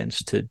Goff-led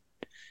offense to,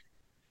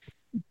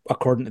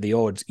 according to the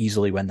odds,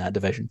 easily win that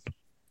division.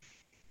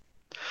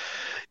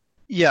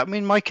 Yeah, I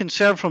mean, my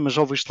concern from is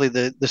obviously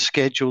the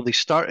schedule. They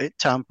start at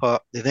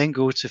Tampa, they then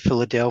go to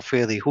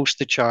Philadelphia, they host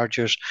the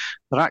Chargers,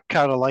 they're at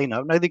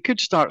Carolina. Now, they could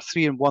start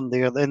 3-1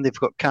 there, then they've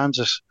got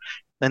Kansas,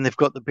 then they've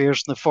got the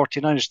Bears and the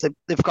 49ers.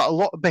 They've got a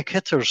lot of big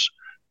hitters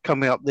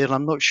coming up there, and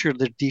I'm not sure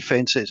their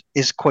defense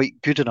is quite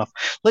good enough.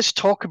 Let's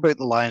talk about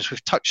the Lions.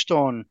 We've touched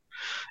on,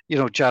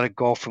 Jared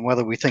Goff and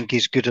whether we think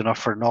he's good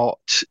enough or not.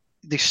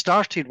 They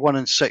started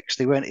 1-6,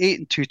 they went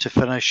 8-2 to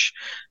finish.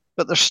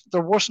 But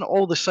there wasn't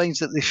all the signs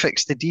that they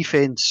fixed the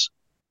defense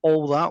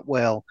all that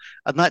well.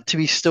 And that, to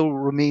me, still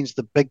remains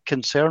the big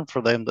concern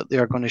for them, that they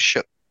are going to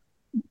ship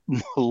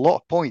a lot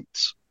of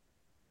points.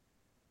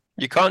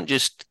 You can't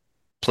just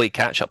play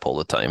catch-up all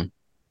the time.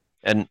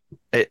 And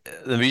the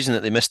reason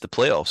that they missed the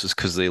playoffs is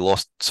because they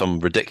lost some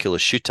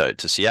ridiculous shootout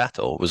to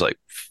Seattle. It was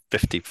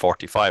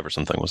 50-45 or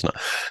something, wasn't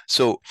it?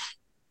 So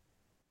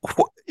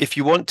if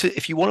you want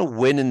to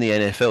win in the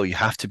NFL, you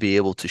have to be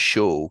able to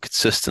show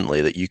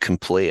consistently that you can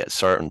play at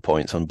certain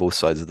points on both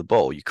sides of the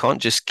ball. You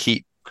can't just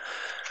keep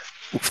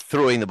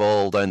throwing the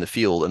ball down the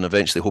field and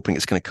eventually hoping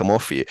it's going to come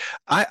off for you.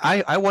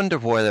 I wonder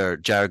whether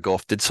Jared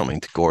Goff did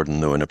something to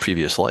Gordon, though, in a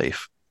previous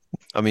life.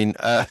 I mean,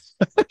 I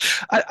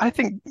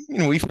think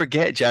we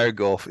forget Jared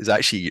Goff is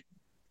actually,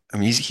 I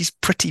mean, he's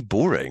pretty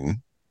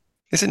boring,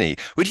 isn't he?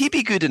 Would he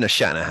be good in a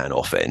Shanahan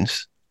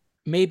offense?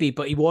 Maybe,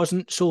 but he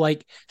wasn't. So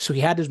he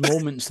had his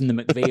moments in the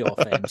McVay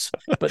offense,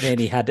 but then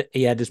he had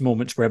his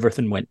moments where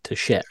everything went to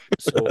shit.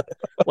 So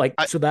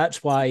so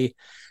that's why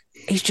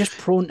he's just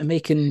prone to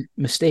making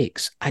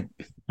mistakes.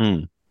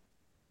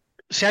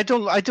 See, I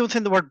don't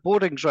think the word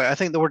boring's right. I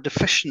think the word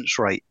deficient's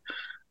right.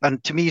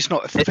 And to me, he's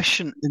not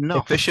efficient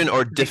enough. Efficient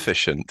or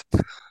deficient?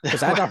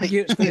 Because I'd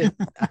argue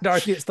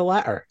it's the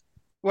latter.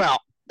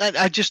 Well,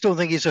 I just don't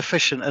think he's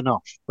efficient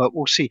enough, but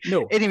we'll see.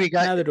 No, anyway,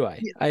 guys, neither do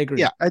I. I agree.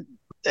 Yeah,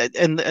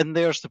 and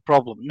there's the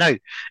problem. Now,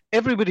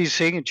 everybody's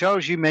saying, and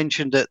Charles, you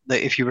mentioned that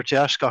if you were to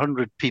ask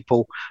 100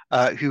 people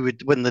who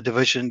would win the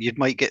division, you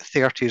might get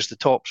 30 as the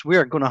tops. We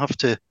are going to have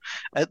to,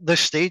 at this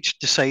stage,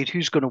 decide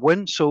who's going to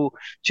win. So,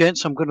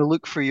 gents, I'm going to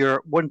look for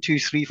your 1, 2,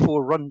 3,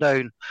 4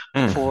 rundown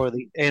for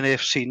the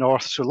NFC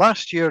North. So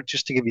last year,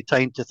 just to give you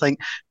time to think,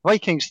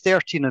 Vikings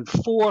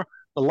 13-4.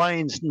 The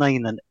Lions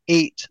 9-8,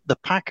 the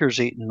Packers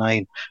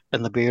 8-9,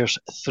 and the Bears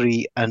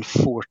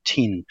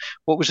 3-14.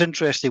 What was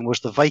interesting was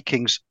the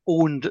Vikings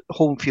owned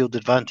home field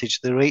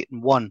advantage. They're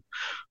 8-1.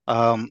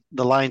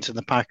 The Lions and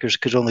the Packers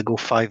could only go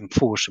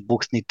 5-4, so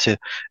both need to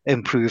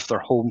improve their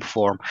home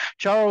form.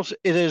 Charles,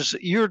 it is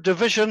your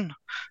division,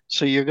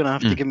 so you're going to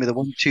have to give me the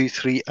 1, 2,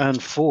 3,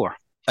 and 4.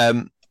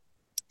 And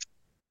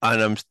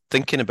I'm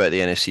thinking about the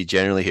NFC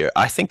generally here.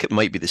 I think it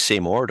might be the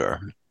same order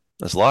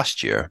as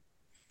last year.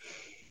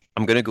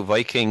 I'm going to go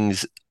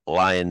Vikings,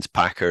 Lions,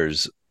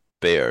 Packers,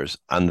 Bears,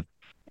 and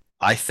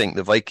I think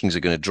the Vikings are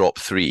going to drop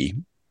 3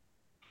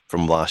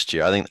 from last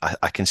year. I think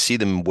I can see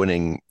them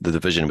winning the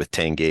division with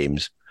 10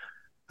 games,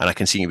 and I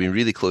can see it being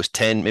really close,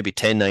 10, maybe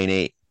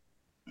 10-9-8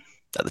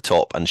 at the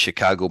top, and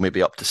Chicago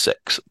maybe up to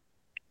 6.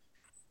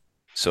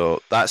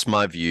 So that's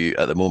my view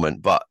at the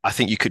moment, but I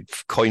think you could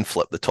coin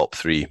flip the top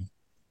 3.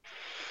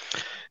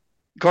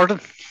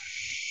 Gordon?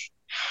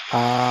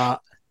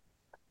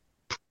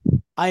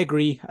 I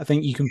agree. I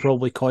think you can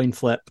probably coin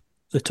flip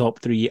the top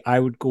 3. I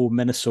would go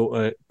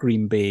Minnesota,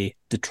 Green Bay,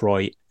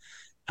 Detroit,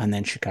 and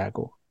then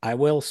Chicago. I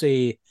will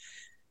say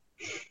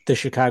the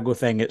Chicago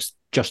thing, it's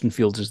Justin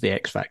Fields is the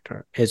X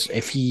factor.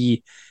 If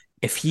he's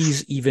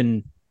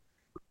even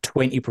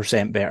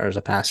 20% better as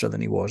a passer than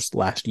he was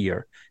last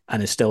year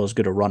and is still as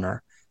good a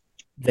runner,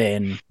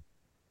 then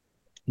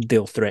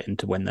they'll threaten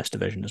to win this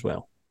division as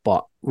well.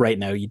 But right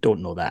now you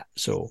don't know that.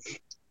 So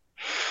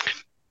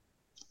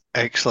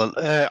excellent.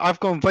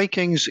 I've gone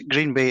Vikings,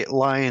 Green Bay,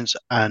 Lions,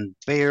 and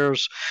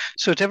Bears.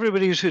 So to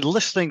everybody who's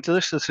listening to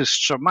this is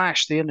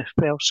Stramash, the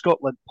NFL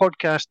Scotland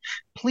podcast.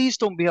 Please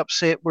don't be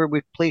upset where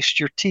we've placed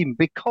your team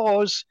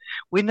because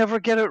we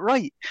never get it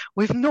right.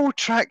 We've no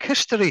track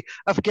history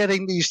of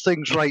getting these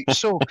things right.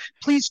 So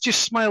please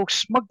just smile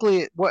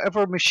smugly at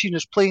whatever machine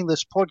is playing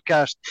this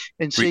podcast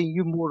and saying,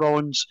 you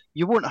morons,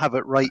 you won't have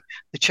it right.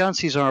 The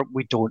chances are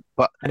we don't,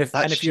 but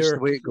that's just the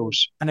way it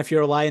goes. And if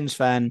you're a Lions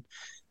fan,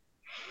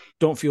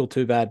 don't feel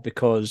too bad,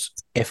 because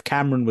if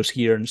Cameron was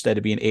here instead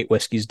of being 8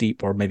 whiskies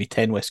deep, or maybe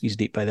 10 whiskies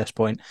deep by this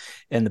point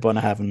in the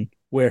Bunnahabhain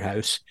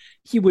warehouse,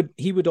 he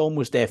would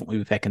almost definitely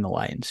be picking the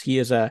Lions.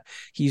 He's a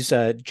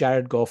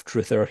Jared Goff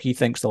truther. He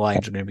thinks the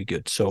Lions are going to be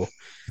good. So,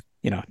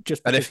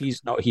 just because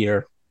he's not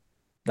here,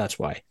 that's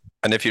why.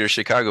 And if you're a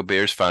Chicago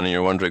Bears fan and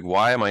you're wondering,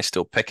 why am I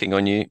still picking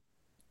on you?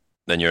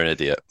 Then you're an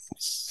idiot.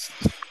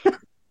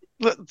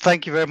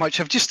 Thank you very much.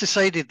 I've just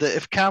decided that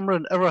if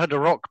Cameron ever had a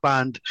rock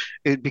band,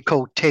 it would be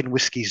called 10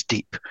 Whiskies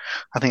Deep.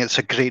 I think it's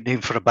a great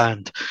name for a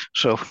band.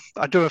 So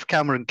I don't know if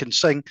Cameron can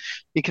sing.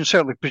 He can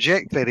certainly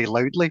project very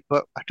loudly,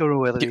 but I don't know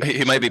whether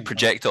he might be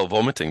projectile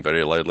vomiting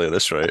very loudly at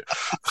this rate.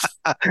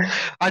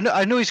 I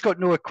know he's got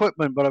no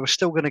equipment, but I was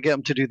still going to get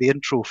him to do the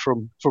intro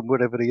from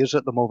wherever he is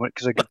at the moment,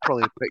 because I could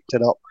probably have picked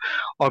it up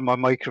on my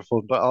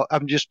microphone, but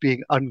I'm just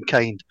being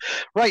unkind.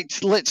 Right,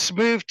 let's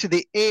move to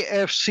the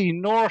AFC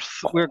North,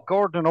 where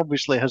Gordon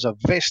obviously has a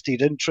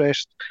vested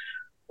interest.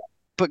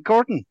 But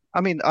Gordon,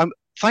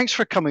 thanks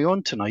for coming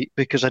on tonight,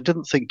 because I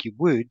didn't think you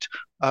would.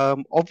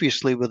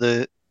 Obviously, with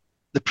the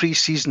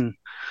pre-season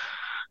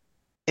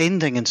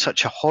ending in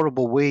such a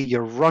horrible way,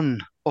 your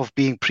run of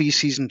being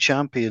pre-season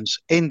champions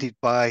ended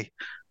by,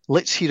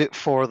 let's hear it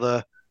for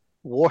the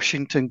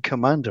Washington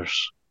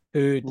Commanders.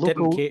 Who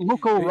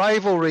local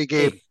rivalry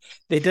game.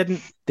 They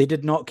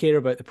did not care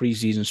about the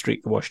preseason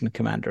streak, the Washington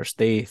Commanders.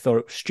 They thought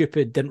it was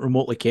stupid, didn't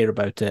remotely care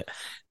about it.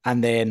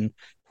 And then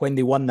when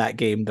they won that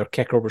game, their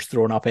kicker was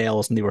throwing up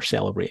L's and they were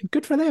celebrating.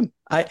 Good for them.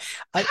 I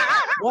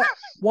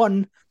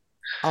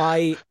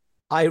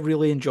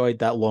really enjoyed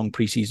that long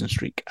preseason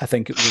streak. I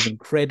think it was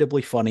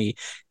incredibly funny.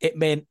 It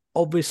meant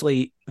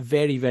obviously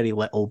very, very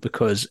little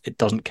because it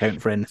doesn't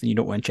count for anything. You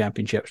don't win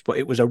championships, but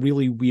it was a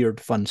really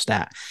weird, fun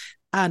stat.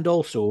 And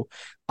also,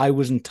 I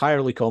was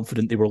entirely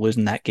confident they were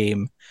losing that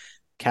game.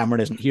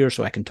 Cameron isn't here,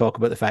 so I can talk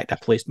about the fact I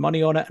placed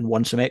money on it and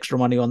won some extra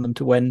money on them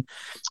to win.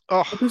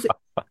 Oh.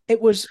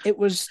 It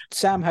was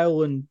Sam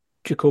Howell and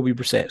Jacoby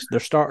Brissett, their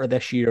starter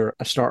this year,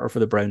 a starter for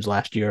the Browns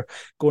last year,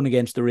 going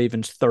against the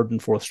Ravens' third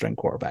and fourth string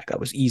quarterback. That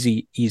was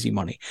easy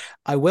money.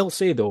 I will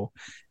say though,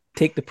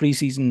 take the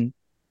preseason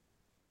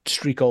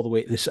streak all the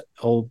way to this,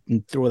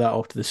 and throw that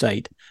off to the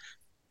side.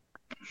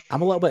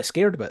 I'm a little bit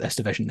scared about this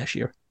division this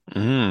year.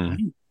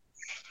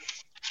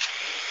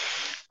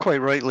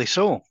 Quite rightly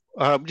so.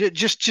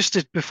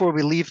 Before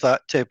we leave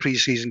that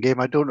preseason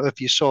game, I don't know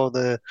if you saw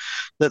that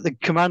the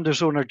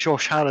Commanders owner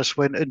Josh Harris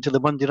went into the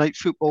Monday Night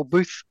Football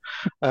booth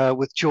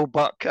with Joe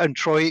Buck and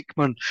Troy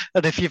Aikman.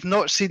 And if you've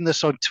not seen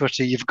this on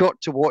Twitter, you've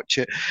got to watch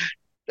it.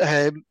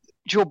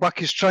 Joe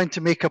Buck is trying to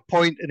make a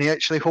point, and he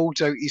actually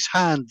holds out his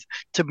hand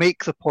to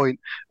make the point,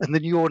 and the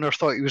new owner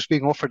thought he was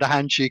being offered a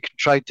handshake and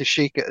tried to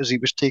shake it as he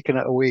was taking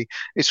it away.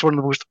 It's one of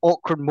the most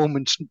awkward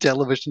moments in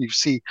television you've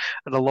seen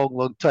in a long,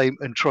 long time,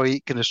 and Troy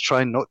Aikman is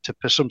trying not to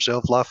piss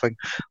himself laughing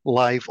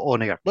live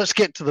on air. Let's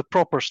get to the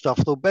proper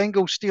stuff, though.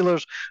 Bengals,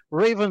 Steelers,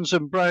 Ravens,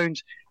 and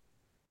Browns.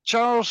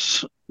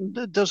 Charles,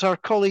 does our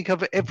colleague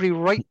have every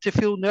right to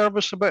feel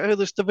nervous about how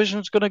this division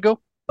is going to go?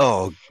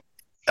 Oh,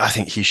 I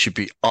think he should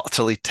be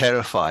utterly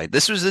terrified.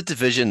 This was the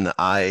division that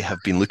I have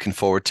been looking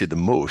forward to the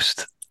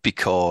most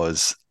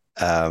because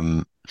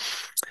it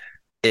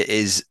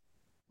is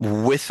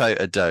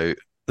without a doubt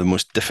the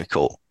most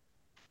difficult,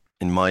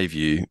 in my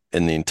view,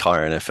 in the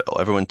entire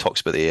NFL. Everyone talks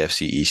about the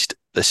AFC East.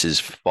 This is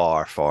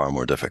far, far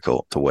more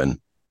difficult to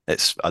win.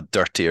 It's a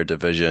dirtier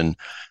division.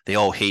 They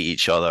all hate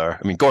each other.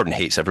 I mean, Gordon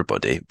hates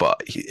everybody,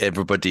 but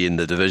everybody in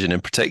the division in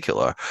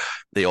particular,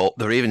 the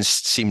Ravens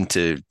seem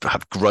to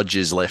have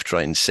grudges left,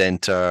 right, and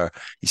center.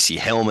 You see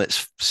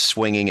helmets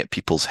swinging at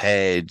people's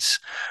heads.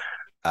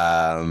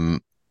 Listen,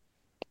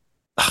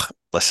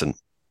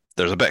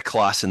 there's a bit of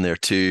class in there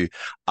too.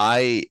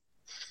 The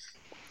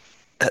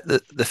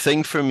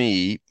thing for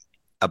me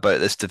about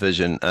this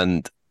division,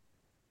 and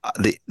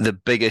the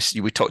biggest,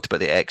 we talked about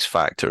the X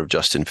factor of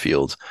Justin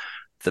Fields.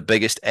 The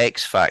biggest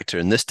X factor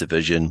in this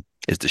division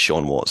is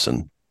Deshaun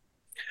Watson.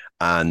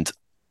 And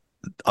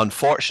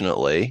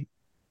unfortunately,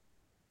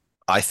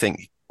 I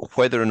think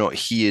whether or not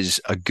he is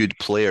a good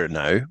player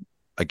now,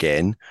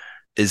 again,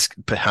 is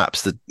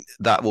perhaps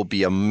that will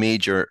be a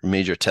major,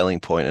 major telling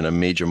point and a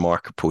major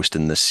marker post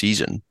in this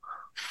season.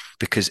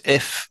 Because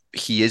if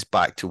he is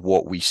back to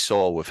what we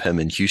saw with him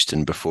in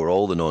Houston before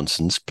all the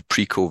nonsense,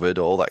 pre-COVID,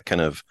 all that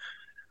kind of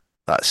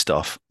that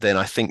stuff, then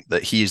I think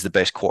that he is the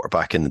best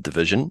quarterback in the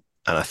division.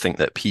 And I think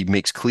that he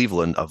makes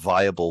Cleveland a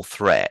viable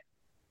threat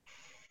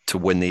to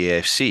win the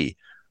AFC.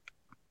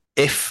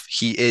 If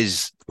he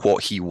is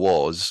what he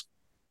was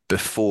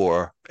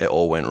before it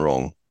all went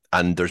wrong,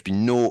 and there's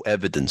been no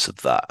evidence of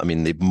that. I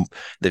mean,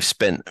 they've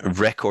spent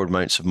record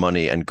amounts of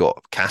money and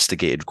got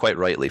castigated quite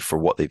rightly for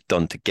what they've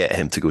done to get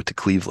him to go to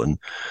Cleveland.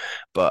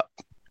 But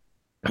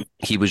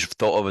he was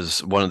thought of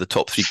as one of the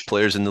top 3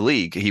 players in the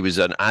league. He was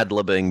an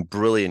ad-libbing,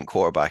 brilliant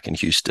quarterback in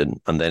Houston,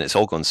 and then it's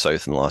all gone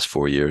south in the last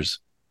 4 years.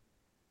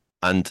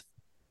 And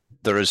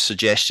there is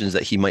suggestions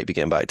that he might be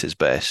getting back to his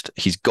best.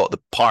 He's got the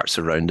parts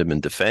around him in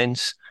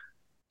defense.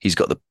 He's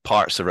got the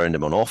parts around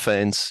him on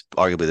offense,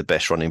 arguably the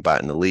best running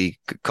back in the league,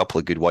 a couple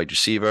of good wide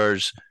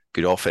receivers,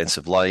 good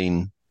offensive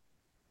line.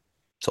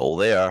 It's all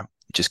there.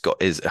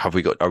 Are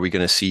we going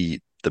to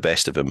see the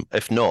best of him?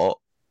 If not,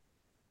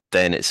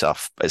 then it's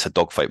a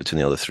dogfight between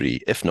the other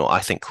 3. If not, I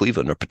think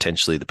Cleveland are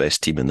potentially the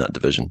best team in that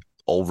division,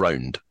 all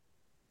round.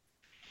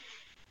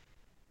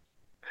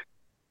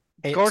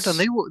 Gordon,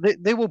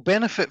 they will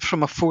benefit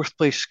from a 4th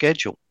place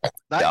schedule.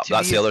 That's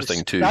the other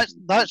thing too.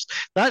 That's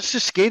the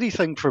scary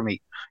thing for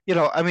me.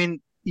 I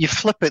mean, you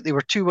flip it. They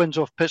were 2 wins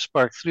off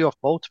Pittsburgh, 3 off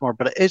Baltimore,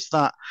 but it is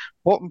that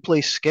bottom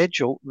place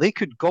schedule. They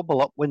could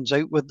gobble up wins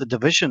out with the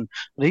division,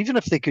 and even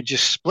if they could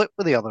just split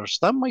with the others,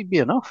 that might be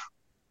enough.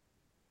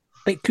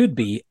 It could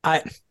be.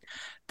 The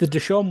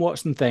Deshaun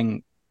Watson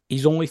thing.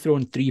 He's only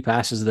thrown 3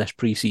 passes this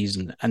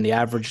preseason, and the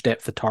average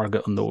depth of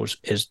target on those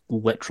is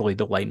literally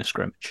the line of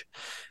scrimmage.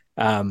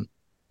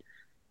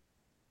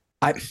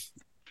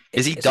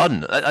 Is he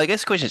done? I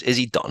guess the question is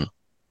he done?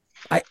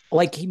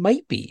 He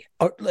might be.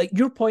 Or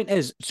your point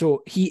is,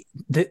 so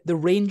the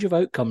range of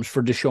outcomes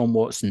for Deshaun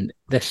Watson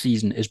this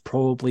season is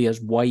probably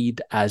as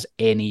wide as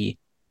any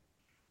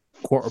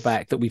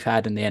quarterback that we've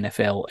had in the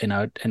NFL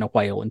in a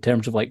while in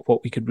terms of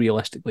what we could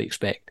realistically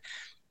expect.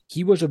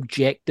 He was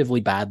objectively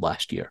bad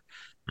last year.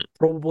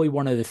 Probably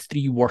one of the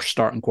 3 worst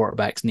starting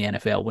quarterbacks in the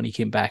NFL when he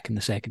came back in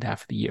the second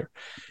half of the year.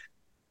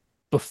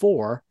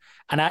 Before,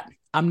 and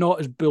I'm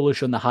not as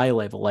bullish on the high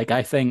level.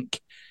 I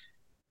think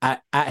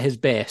at his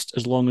best,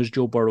 as long as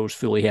Joe Burrow's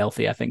fully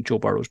healthy, I think Joe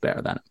Burrow's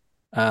better than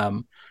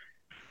him.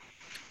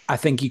 I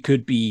think he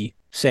could be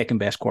second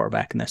best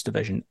quarterback in this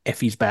division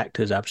if he's back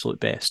to his absolute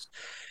best.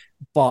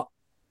 But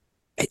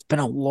it's been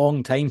a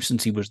long time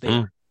since he was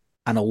there,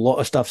 and a lot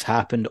of stuff's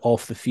happened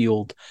off the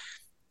field.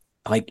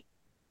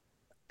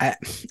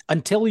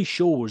 Until he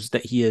shows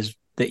that he is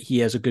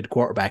a good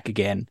quarterback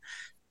again,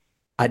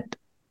 I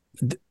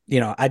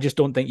just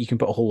don't think you can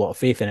put a whole lot of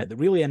faith in it. The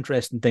really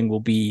interesting thing will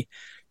be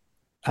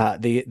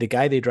the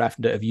guy they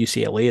drafted out of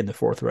UCLA in the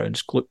 4th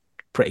round,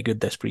 pretty good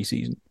this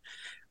preseason.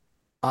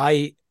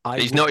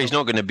 He's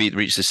not going to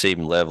reach the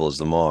same level as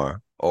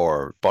Lamar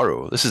or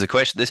Burrow. This is the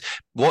question.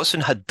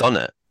 Watson had done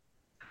it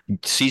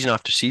season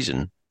after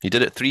season. He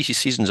did it 3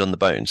 seasons on the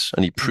bounce,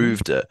 and he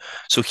proved it.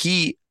 So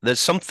there's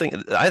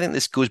something. I think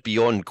this goes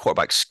beyond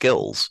quarterback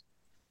skills.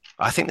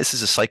 I think this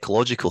is a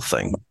psychological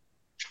thing,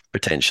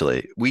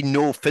 potentially. We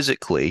know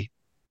physically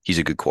he's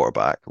a good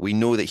quarterback. We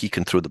know that he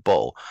can throw the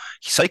ball.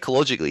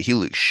 Psychologically, he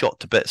looked shot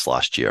to bits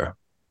last year,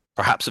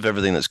 perhaps of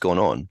everything that's going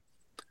on.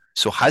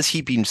 So has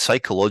he been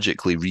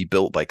psychologically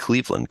rebuilt by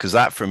Cleveland? Because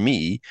that, for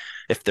me,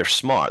 if they're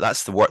smart,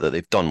 that's the work that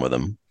they've done with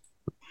him.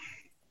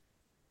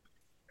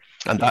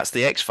 And that's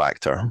the X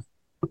factor.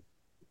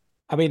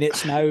 I mean,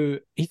 it's now,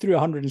 he threw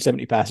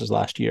 170 passes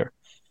last year.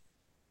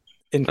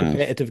 In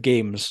competitive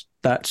games,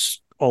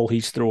 that's all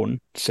he's thrown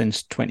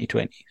since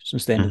 2020,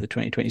 since the end of the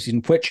 2020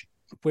 season,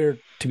 where,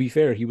 to be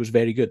fair, he was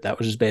very good. That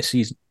was his best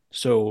season.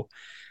 So,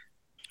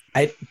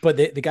 but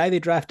the guy they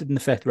drafted in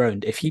the 5th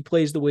round, if he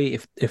plays the way,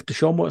 if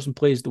Deshaun Watson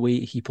plays the way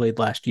he played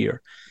last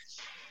year,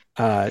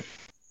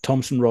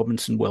 Thompson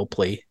Robinson will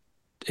play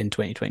in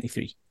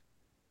 2023.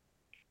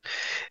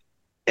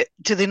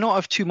 Do they not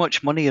have too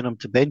much money in him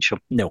to bench him?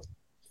 No.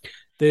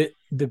 The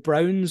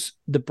Browns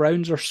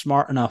are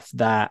smart enough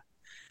that,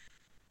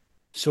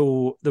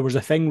 so there was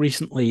a thing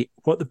recently,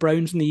 what the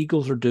Browns and the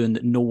Eagles are doing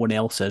that no one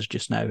else is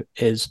just now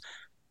is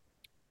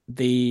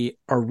they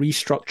are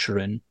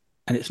restructuring,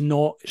 and it's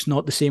not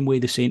the same way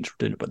the Saints are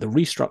doing it, but they're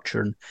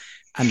restructuring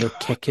and they're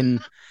kicking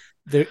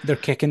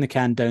the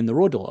can down the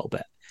road a little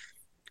bit.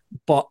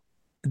 But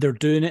they're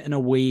doing it in a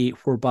way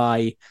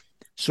whereby,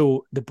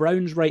 so the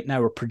Browns right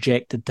now are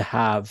projected to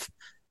have,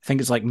 I think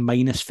it's like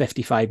minus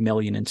 55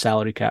 million in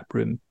salary cap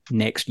room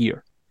next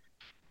year.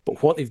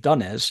 But what they've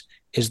done is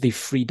they've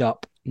freed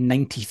up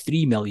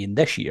 93 million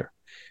this year,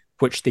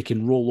 which they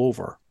can roll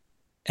over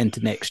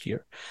into next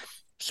year.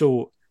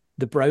 So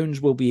the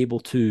Browns will be able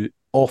to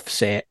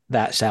offset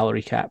that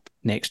salary cap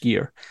next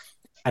year.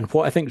 And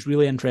what I think is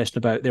really interesting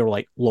about their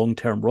like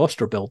long-term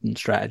roster building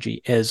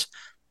strategy is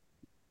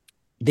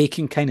they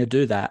can kind of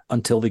do that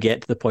until they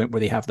get to the point where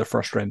they have their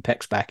first round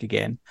picks back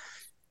again.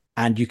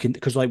 And you can,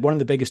 because like one of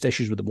the biggest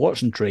issues with the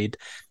Watson trade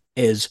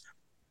is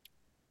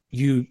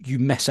you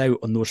miss out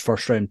on those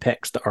first round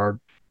picks that are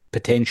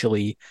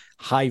potentially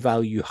high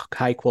value,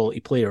 high quality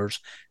players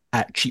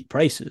at cheap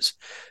prices.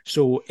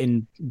 So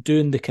in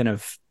doing the kind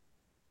of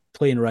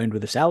playing around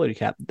with the salary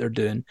cap that they're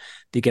doing,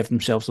 they give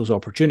themselves those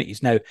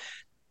opportunities. Now,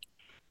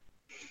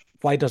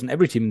 why doesn't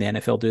every team in the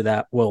NFL do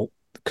that? Well,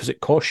 because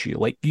it costs you.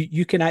 Like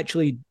you can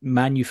actually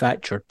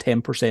manufacture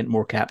 10%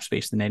 more cap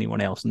space than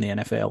anyone else in the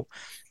NFL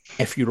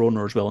if your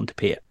owner is willing to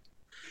pay it.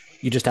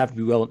 You just have to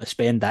be willing to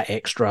spend that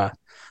extra,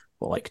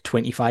 like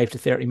 $25 to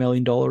 $30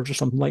 million or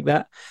something like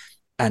that.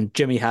 And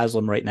Jimmy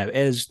Haslam right now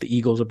is. The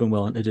Eagles have been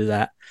willing to do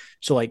that.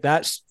 So like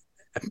that's,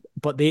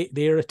 but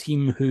they're a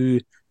team who,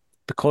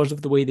 because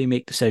of the way they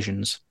make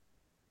decisions,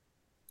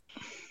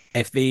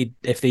 if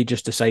they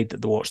just decide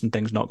that the Watson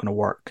thing's not going to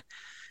work,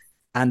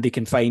 and they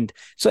can find,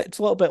 so it's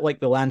a little bit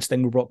like the Lance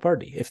thing with Brock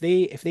Purdy. If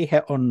they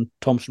hit on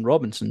Thompson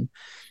Robinson,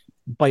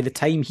 by the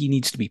time he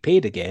needs to be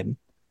paid again,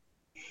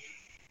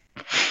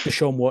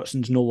 Deshaun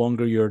Watson's no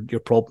longer your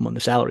problem on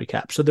the salary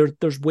cap. So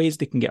there's ways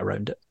they can get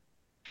around it.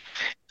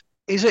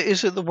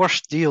 Is it the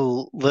worst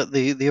deal that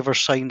they ever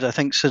signed? I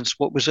think since,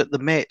 what was it, the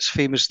Mets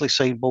famously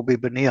signed Bobby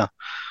Bonilla,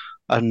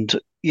 and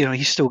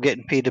he's still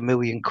getting paid $1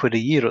 million a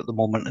year at the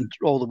moment, and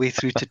all the way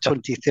through to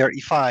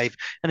 2035,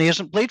 and he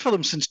hasn't played for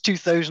them since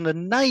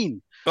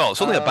 2009. Well,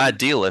 it's only a bad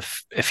deal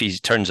if he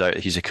turns out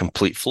he's a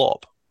complete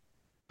flop.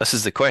 This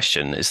is the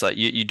question. It's like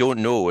you don't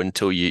know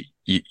until you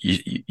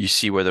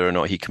see whether or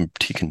not he can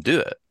do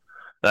it.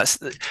 That's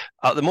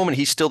at the moment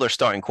he's still their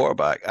starting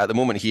quarterback. At the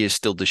moment he is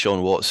still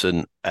Deshaun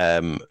Watson,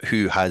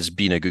 who has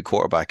been a good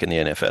quarterback in the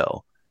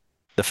NFL.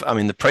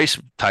 The price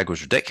tag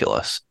was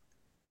ridiculous.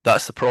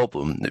 That's the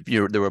problem. They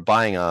were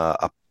buying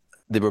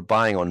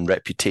on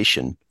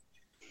reputation,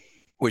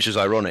 which is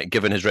ironic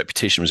given his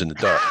reputation was in the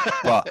dirt.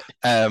 But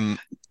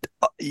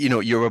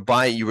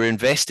you were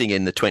investing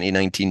in the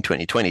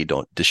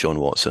 2019-2020 Deshaun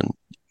Watson,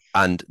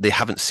 and they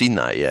haven't seen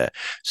that yet.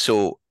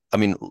 So, I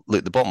mean,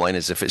 look, the bottom line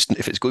is if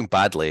it's going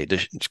badly,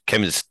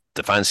 Kevin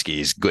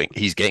Stefanski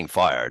he's getting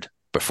fired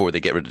before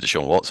they get rid of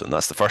Deshaun Watson.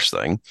 That's the first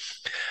thing.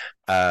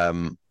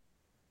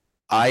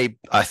 I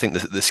think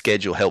that the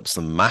schedule helps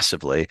them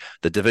massively.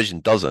 The division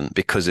doesn't,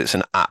 because it's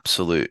an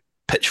absolute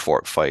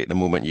pitchfork fight the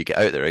moment you get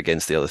out there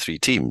against the other three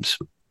teams.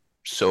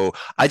 So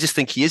I just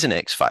think he is an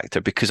X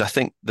factor, because I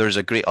think there's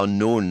a great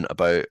unknown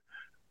about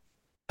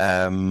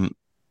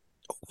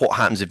what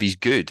happens if he's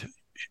good.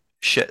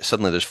 Shit,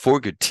 suddenly there's 4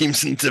 good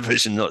teams in the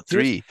division, not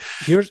 3.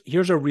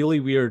 Here's a really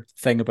weird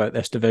thing about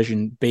this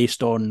division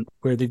based on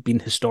where they've been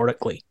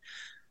historically.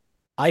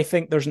 I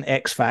think there's an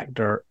X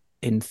factor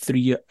in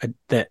 3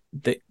 that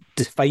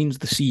defines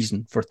the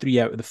season for 3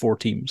 out of the 4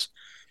 teams.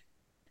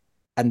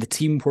 And the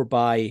team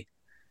whereby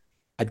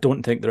I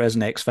don't think there is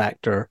an X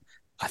factor,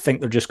 I think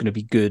they're just going to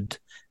be good.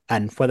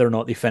 And whether or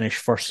not they finish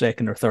first,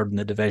 second, or third in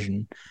the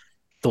division,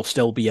 they'll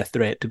still be a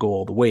threat to go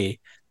all the way.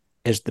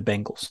 is the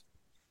Bengals.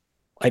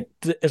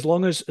 As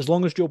long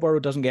as Joe Burrow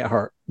doesn't get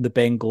hurt, the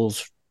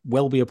Bengals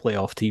will be a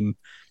playoff team,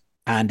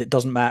 and it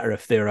doesn't matter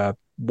if they're a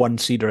 1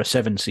 seed or a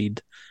 7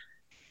 seed.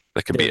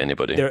 They can beat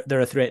anybody.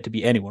 They're a threat to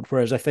beat anyone.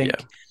 Whereas I think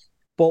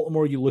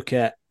Baltimore, you look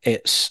at,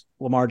 it's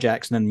Lamar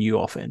Jackson and the new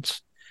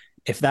offense.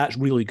 If that's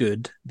really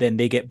good, then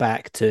they get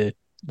back to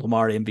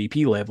Lamar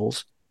MVP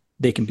levels.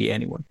 They can beat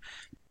anyone.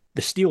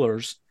 The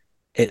Steelers,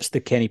 it's the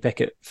Kenny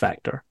Pickett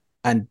factor.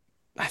 And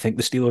I think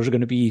the Steelers are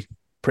going to be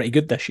pretty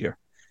good this year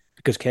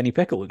because Kenny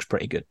Pickett looks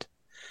pretty good.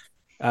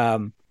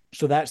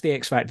 So that's the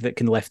X factor that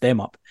can lift them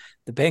up.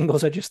 The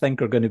Bengals, I just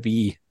think, are going to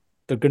be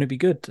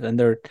good.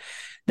 And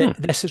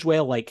this as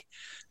well, like,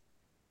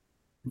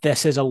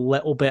 this is a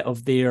little bit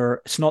of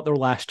it's not their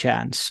last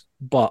chance,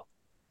 but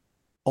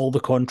all the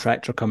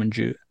contracts are coming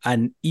due.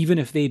 And even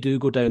if they do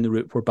go down the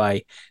route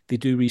whereby they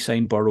do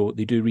re-sign Burrow,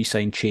 they do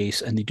re-sign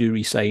Chase, and they do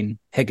re-sign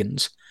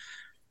Higgins,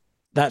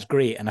 that's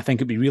great. And I think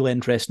it'd be really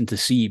interesting to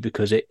see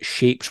because it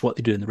shapes what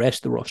they do in the rest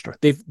of the roster.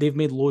 They've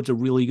made loads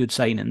of really good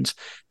signings.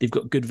 They've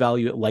got good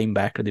value at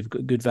linebacker. They've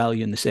got good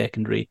value in the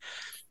secondary.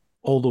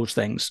 All those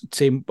things.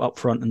 Same up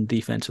front and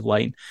defensive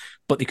line.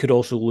 But they could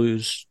also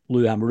lose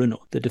Lou Amaruno,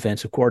 the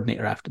defensive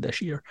coordinator, after this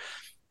year.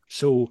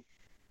 So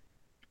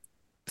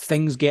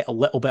things get a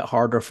little bit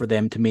harder for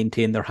them to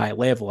maintain their high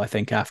level, I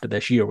think, after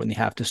this year when they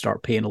have to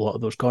start paying a lot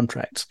of those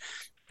contracts.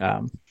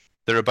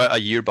 They're about a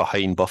year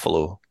behind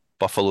Buffalo.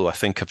 Buffalo, I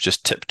think, have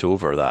just tipped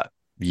over that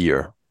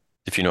year,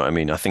 if you know what I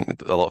mean. I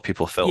think a lot of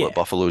people felt that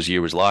Buffalo's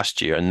year was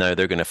last year, and now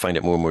they're going to find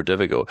it more and more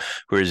difficult.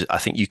 Whereas I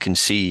think you can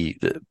see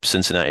that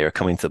Cincinnati are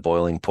coming to the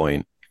boiling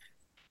point.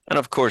 And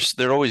of course,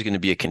 they're always going to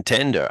be a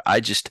contender.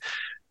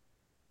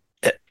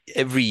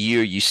 Every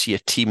year you see a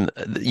team,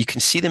 you can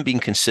see them being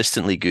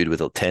consistently good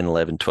with 10,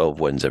 11, 12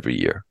 wins every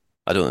year.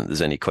 I don't think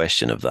there's any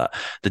question of that.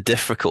 The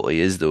difficulty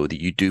is, though, that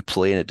you do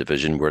play in a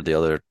division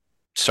where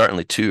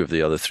certainly 2 of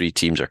the other 3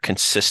 teams are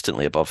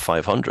consistently above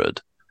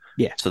 500.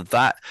 Yeah. So it's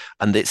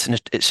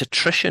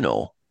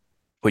attritional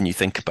when you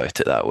think about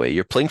it that way.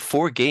 You're playing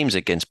 4 games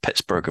against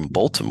Pittsburgh and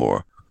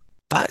Baltimore.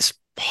 That's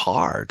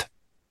hard.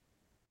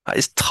 That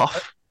is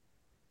tough.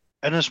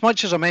 And as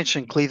much as I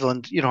mentioned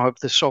Cleveland, have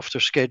the softer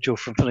schedule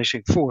from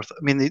finishing 4th,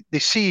 I mean, they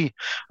see,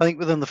 I think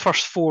within the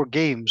first 4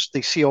 games,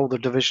 they see all their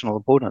divisional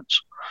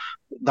opponents.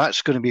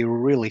 That's going to be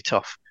really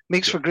tough.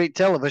 Makes for great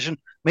television,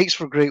 makes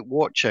for great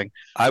watching.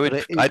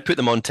 I'd put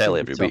them on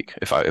telly every week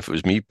if it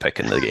was me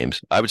picking the games.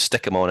 I would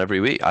stick them on every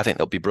week. I think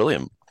they'll be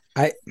brilliant.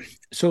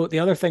 So the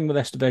other thing with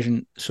this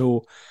division,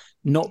 so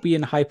not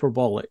being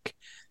hyperbolic,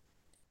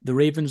 the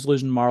Ravens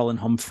losing Marlon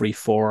Humphrey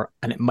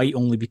and it might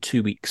only be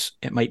 2 weeks,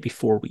 it might be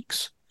 4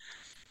 weeks.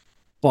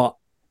 But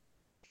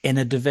in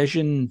a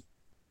division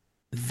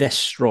this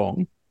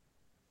strong,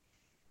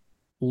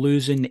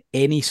 losing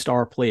any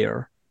star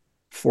player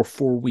for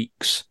 4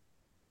 weeks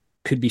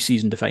could be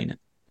season defining.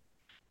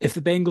 If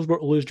the Bengals were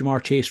to lose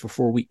Jamar Chase for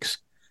 4 weeks,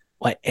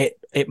 like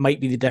it might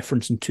be the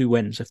difference in 2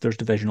 wins if there's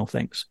divisional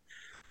things.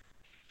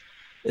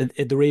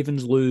 If the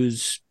Ravens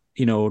lose,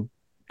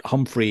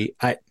 Humphrey,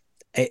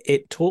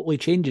 it totally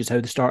changes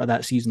how the start of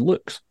that season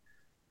looks.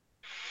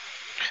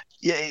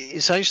 Yeah,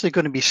 it's actually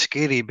going to be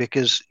scary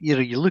because,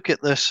 you look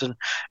at this and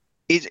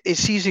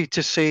it's easy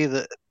to say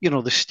that, the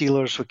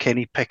Steelers with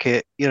Kenny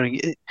Pickett,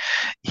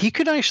 he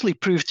could actually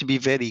prove to be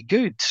very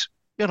good.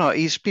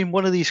 He's been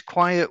one of these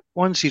quiet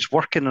ones. He's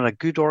working in a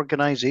good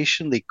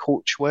organization. They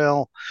coach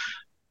well.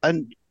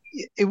 And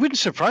it wouldn't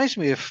surprise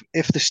me if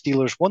the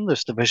Steelers won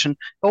this division. It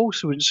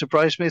also wouldn't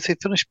surprise me if they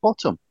finished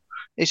bottom.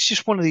 It's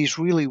just one of these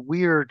really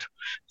weird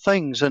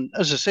things. And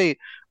as I say,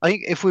 I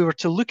think if we were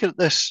to look at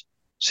this,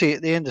 say,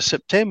 at the end of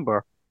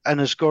September, and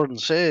as Gordon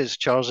says,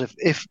 Charles,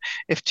 if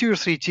 2 or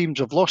 3 teams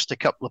have lost a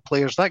couple of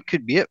players, that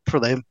could be it for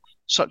them,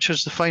 such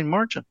as the fine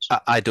margins.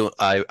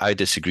 I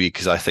disagree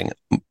because I think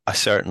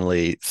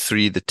certainly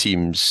 3 of the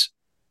teams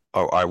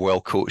are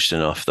well coached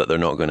enough that they're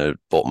not going to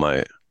bottom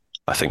out.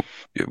 I think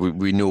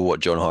we know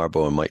what John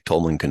Harbaugh and Mike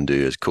Tomlin can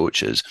do as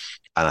coaches,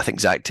 and I think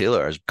Zach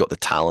Taylor has got the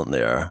talent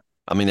there.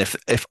 I mean,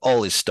 if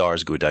all his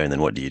stars go down,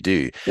 then what do you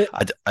do?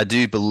 I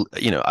do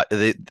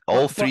believe,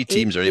 all 3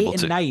 teams are able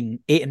to.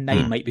 8 and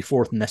 9 might be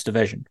 4th in this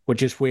division,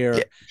 which is where.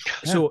 Yeah.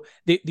 So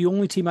the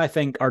only team I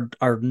think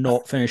are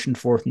not finishing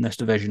 4th in this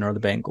division are the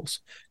Bengals,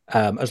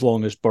 as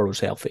long as Burrow's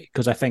healthy,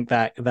 because I think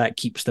that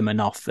keeps them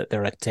enough that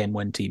they're a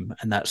 10-win team,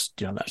 and that's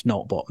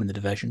not bottom in the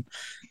division.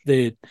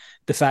 The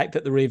fact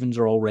that the Ravens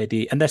are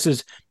already, and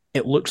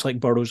it looks like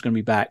Burrow's going to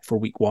be back for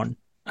week 1,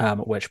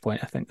 at which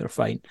point I think they're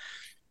fine.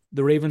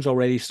 The Ravens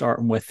already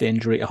starting with the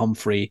injury to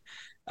Humphrey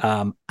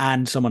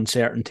and some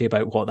uncertainty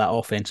about what that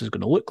offense is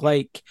going to look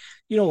like.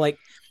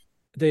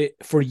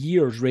 For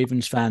years,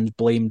 Ravens fans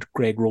blamed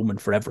Greg Roman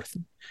for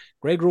everything.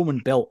 Greg Roman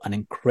built an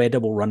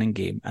incredible running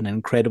game and an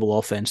incredible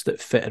offense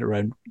that fitted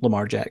around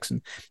Lamar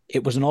Jackson.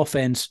 It was an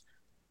offense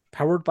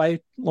powered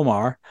by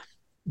Lamar,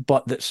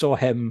 but that saw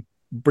him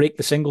break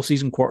the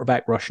single-season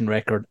quarterback rushing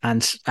record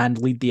and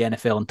lead the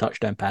NFL in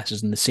touchdown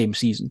passes in the same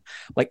season.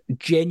 Like,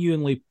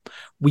 genuinely,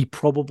 we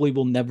probably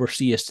will never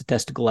see a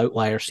statistical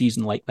outlier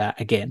season like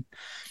that again.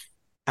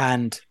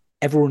 And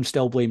everyone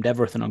still blamed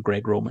everything on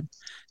Greg Roman.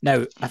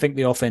 Now, I think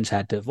the offense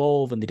had to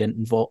evolve, and they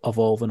didn't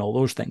evolve and all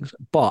those things.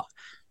 But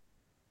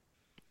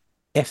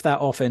if that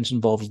offense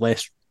involves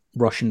less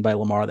rushing by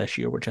Lamar this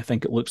year, which I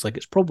think it looks like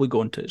it's probably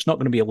going to, it's not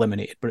going to be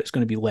eliminated, but it's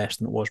going to be less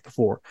than it was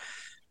before.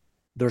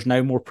 There's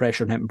now more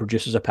pressure on him to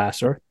produce as a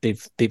passer.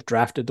 They've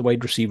drafted the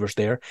wide receivers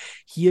there.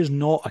 He is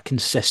not a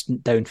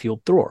consistent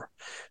downfield thrower.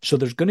 So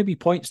there's going to be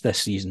points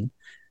this season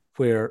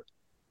where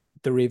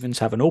the Ravens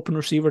have an open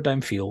receiver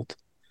downfield.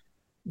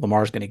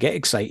 Lamar's going to get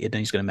excited and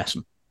he's going to miss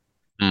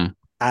him.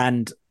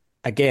 And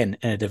again,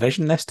 in a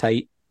division this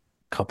tight,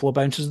 a couple of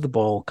bounces of the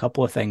ball, a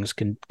couple of things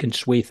can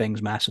sway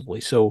things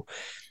massively. So,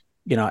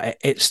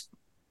 it's,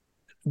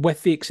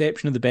 with the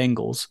exception of the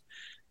Bengals,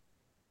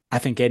 I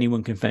think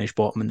anyone can finish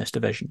bottom in this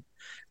division.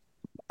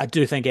 I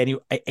do think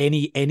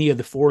any of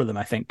the four of them,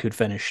 I think, could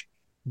finish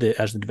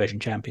as the division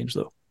champions,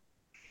 though.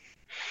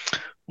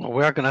 Well,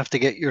 we're going to have to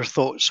get your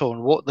thoughts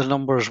on what the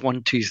numbers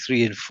 1, 2,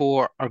 3, and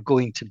 4 are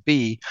going to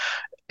be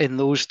in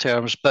those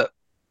terms. But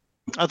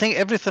I think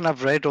everything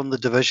I've read on the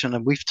division,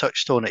 and we've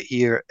touched on it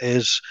here,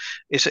 is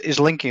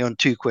linking on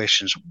two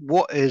questions.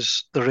 What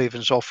is the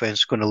Ravens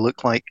offense going to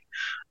look like?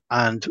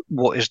 And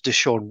what is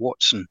Deshaun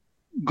Watson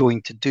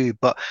going to do?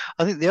 But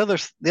I think the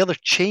other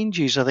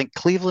changes, I think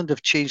Cleveland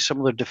have changed some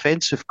of their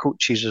defensive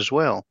coaches as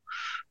well.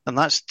 And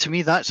to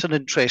me, that's an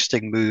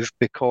interesting move,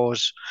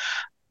 because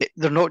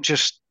they're not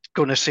just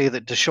going to say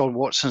that Deshaun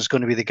Watson's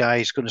going to be the guy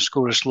who's going to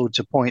score us loads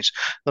of points.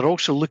 They're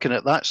also looking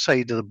at that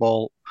side of the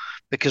ball,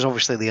 because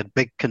obviously they had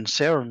big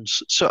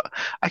concerns. So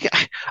I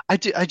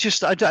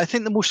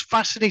think the most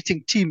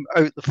fascinating team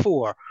out the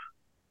four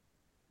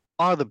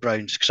are the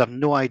Browns, because I've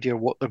no idea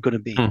what they're going to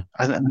be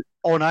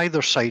on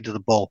either side of the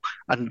ball,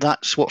 and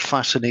that's what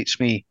fascinates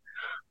me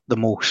the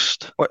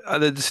most. Well,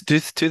 there's two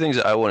things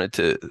that I wanted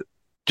to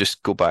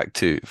just go back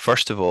to.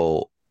 First of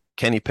all,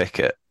 Kenny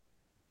Pickett,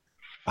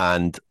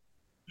 and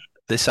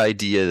this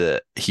idea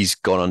that he's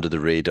gone under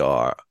the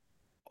radar,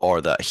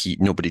 or that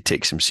nobody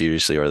takes him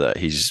seriously, or that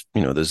he's,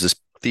 there's this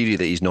theory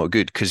that he's not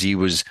good because he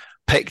was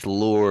picked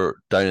lower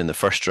down in the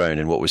first round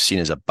in what was seen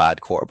as a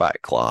bad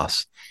quarterback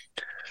class.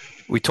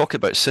 We talked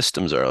about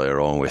systems earlier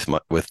on with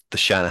the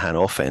Shanahan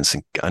offense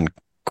and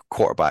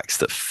quarterbacks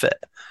that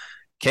fit.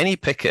 Kenny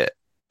Pickett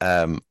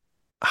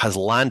has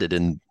landed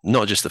in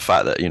not just the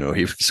fact that,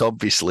 he's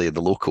obviously the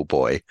local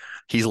boy.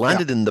 He's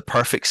landed in the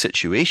perfect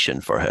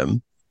situation for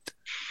him.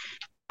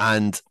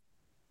 And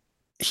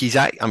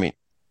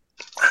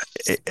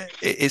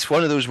it's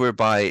one of those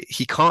whereby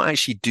he can't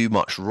actually do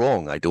much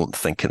wrong, I don't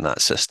think, in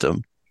that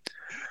system.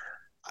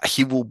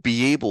 He will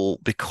be able,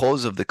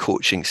 because of the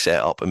coaching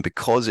setup and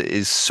because it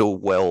is so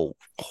well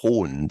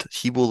honed,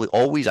 he will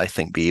always, I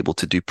think, be able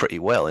to do pretty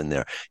well in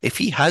there. If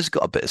he has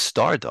got a bit of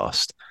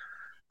stardust,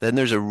 then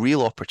there's a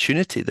real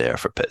opportunity there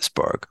for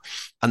Pittsburgh.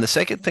 And the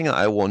second thing that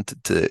I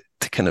wanted to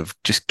kind of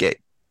just get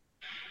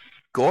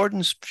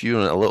Gordon's view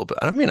on it a little bit.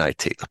 I mean, I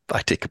take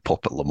a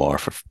pop at Lamar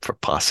for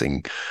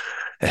passing,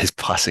 his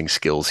passing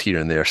skills here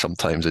and there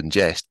sometimes in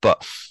jest.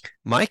 But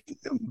my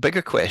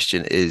bigger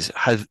question is,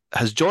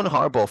 has John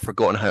Harbaugh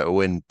forgotten how to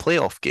win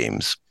playoff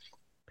games?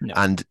 No.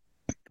 And,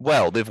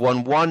 well, they've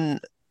won one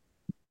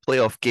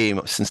playoff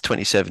game since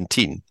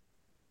 2017,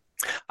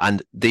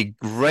 and they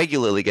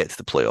regularly get to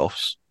the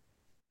playoffs.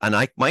 And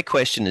my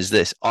question is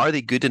this: are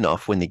they good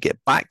enough when they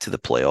get back to the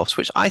playoffs,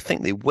 which I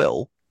think they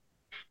will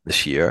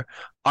this year?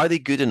 Are they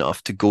good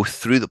enough to go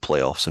through the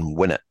playoffs and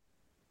win it?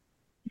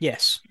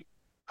 Yes.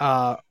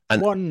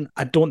 One,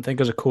 I don't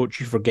think as a coach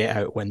you forget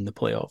how to win the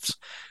playoffs.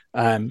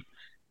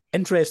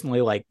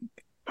 Interestingly, like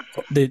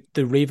the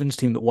Ravens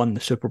team that won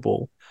the Super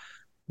Bowl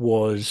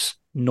was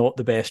not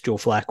the best Joe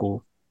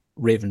Flacco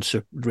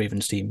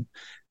Ravens team,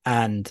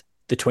 and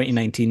the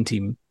 2019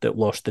 team that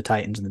lost the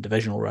Titans in the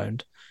divisional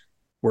round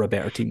were a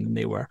better team than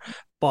they were.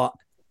 But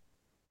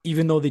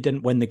even though they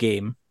didn't win the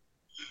game,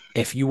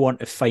 if you want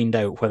to find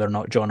out whether or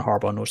not John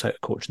Harbaugh knows how to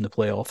coach in the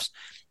playoffs,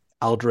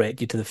 I'll direct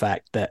you to the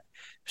fact that,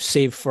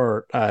 save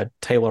for a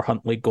Tyler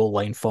Huntley goal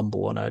line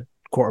fumble on a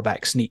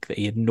quarterback sneak that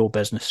he had no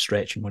business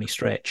stretching when he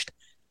stretched,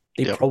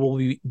 they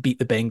probably beat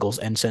the Bengals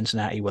in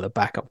Cincinnati with a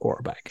backup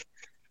quarterback,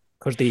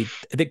 because they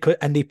could,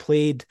 and they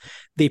played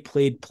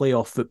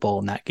playoff football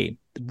in that game.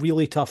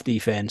 Really tough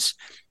defense,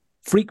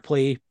 freak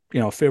play,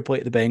 fair play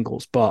to the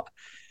Bengals, but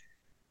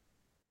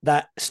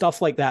that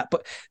stuff like that.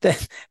 But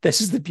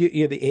this is the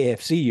beauty of the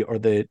AFC, or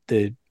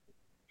the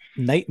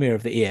nightmare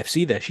of the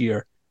AFC this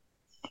year.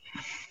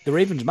 The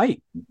Ravens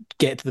might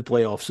get to the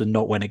playoffs and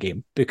not win a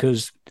game,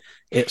 because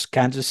it's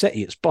Kansas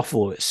City, it's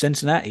Buffalo, it's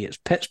Cincinnati, it's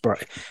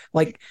Pittsburgh.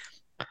 Like,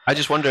 I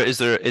just wonder, is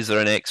there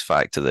an X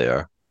factor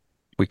there?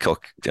 We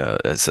talk,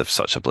 it's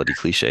such a bloody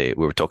cliche.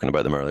 We were talking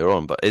about them earlier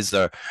on, but is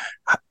there,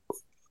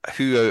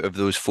 who out of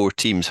those four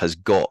teams has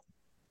got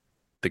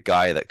the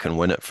guy that can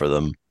win it for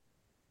them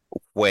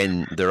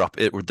when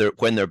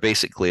they're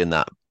basically in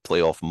that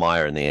playoff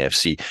mire in the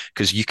AFC?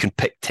 Because you can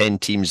pick 10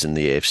 teams in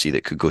the AFC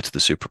that could go to the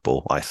Super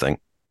Bowl, I think,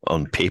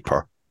 on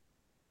paper.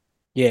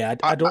 Yeah,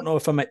 I don't know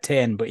if I'm at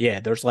 10, but yeah,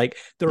 there's like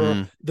there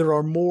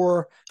are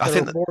more. I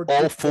think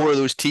all four of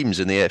those teams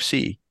in the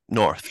AFC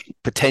North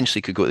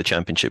potentially could go to the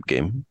championship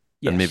game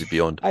and maybe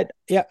beyond. I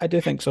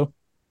do think so.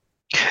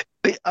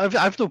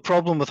 I've no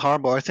problem with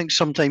Harbaugh. I think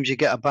sometimes you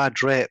get a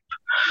bad rep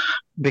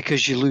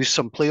because you lose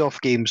some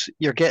playoff games.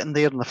 You're getting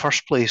there in the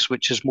first place,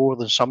 which is more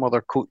than some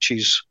other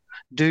coaches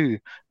do.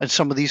 And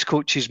some of these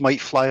coaches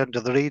might fly under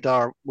the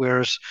radar,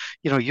 whereas,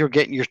 you're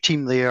getting your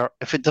team there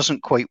if it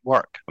doesn't quite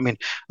work. I mean,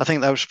 I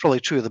think that was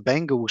probably true of the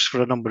Bengals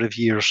for a number of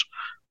years.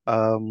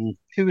 Who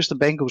was the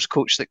Bengals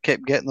coach that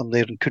kept getting them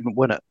there and couldn't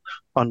win it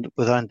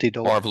with Andy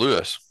Dalton? Marv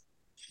Lewis.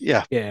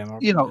 Yeah.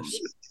 Marv Lewis.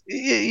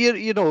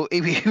 He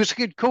was a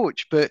good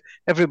coach, but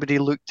everybody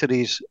looked at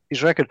his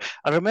record.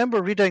 I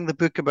remember reading the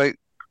book about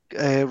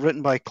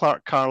written by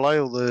Clark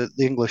Carlisle, the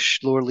English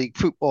lower league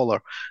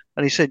footballer,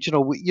 and he said,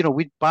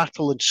 we'd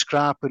battle and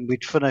scrap, and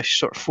we'd finish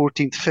sort of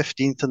 14th,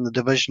 15th in the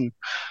division.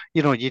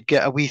 You'd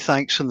get a wee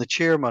thanks from the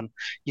chairman.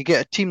 You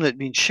get a team that'd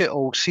been shit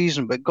all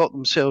season, but got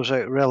themselves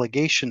out of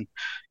relegation,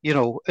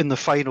 in the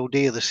final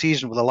day of the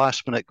season with a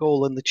last-minute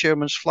goal, and the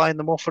chairman's flying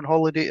them off on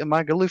holiday to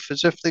Magaluf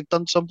as if they've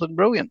done something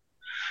brilliant.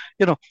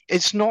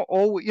 It's not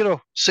all,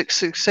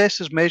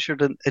 success is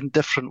measured in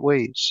different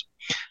ways.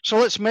 So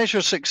let's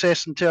measure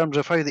success in terms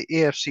of how the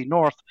AFC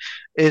North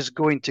is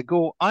going to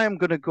go. I am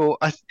going to go,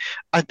 I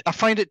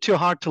find it too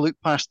hard to look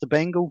past the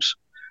Bengals.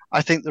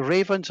 I think the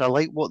Ravens, I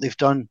like what they've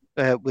done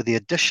with the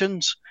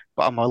additions,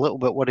 but I'm a little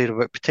bit worried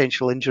about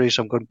potential injuries.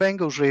 I'm going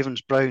Bengals,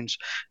 Ravens, Browns,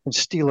 and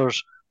Steelers,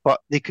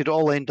 but they could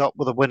all end up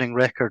with a winning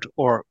record,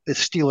 or the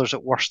Steelers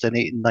at worst in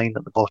 8 and 9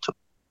 at the bottom.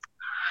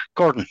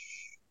 Gordon.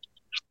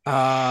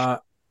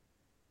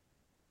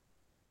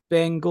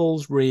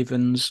 Bengals,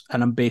 Ravens,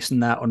 and I'm basing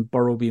that on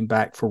Burrow being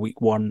back for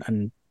week 1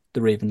 and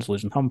the Ravens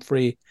losing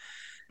Humphrey.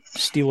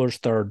 Steelers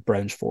 3rd,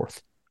 Browns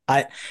 4th.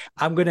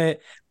 I'm gonna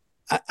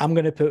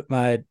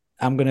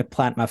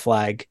plant my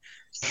flag.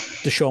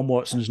 Deshaun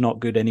Watson's not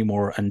good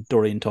anymore, and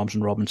Dorian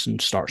Thompson-Robinson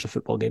starts a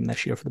football game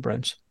this year for the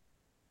Browns.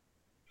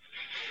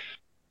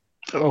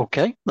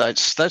 Okay,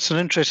 that's an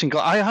interesting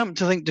goal. I happen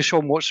to think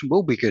Deshaun Watson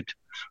will be good.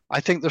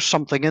 I think there's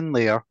something in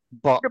there,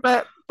 but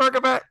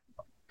Burger bet.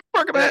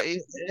 No,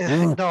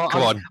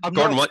 come on.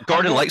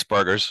 Gordon likes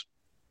burgers.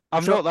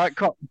 I'm not that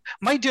cut.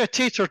 Might do a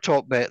tater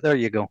tot bet. There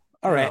you go.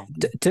 All right.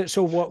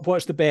 So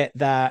what's the bet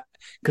that?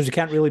 Because you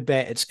can't really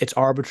bet. It's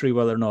arbitrary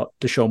whether or not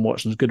Deshaun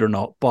Watson's good or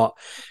not. But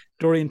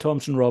Dorian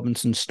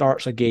Thompson-Robinson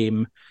starts a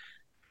game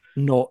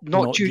not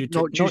due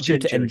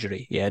to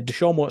injury. Yeah,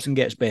 Deshaun Watson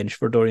gets benched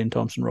for Dorian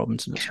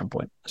Thompson-Robinson at some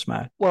point. That's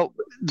my. Well,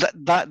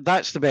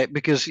 that's the bet,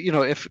 because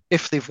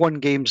if they've won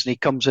games and he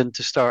comes in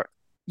to start.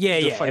 So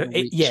you're 2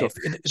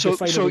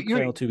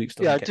 weeks.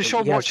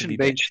 Deshaun Watson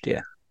benched.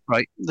 Yeah,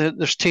 right.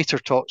 There's tater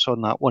tots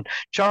on that one.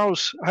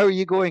 Charles, how are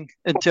you going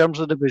in terms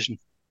of division?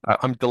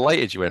 I'm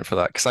delighted you went for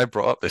that, because I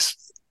brought up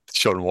this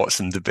Deshaun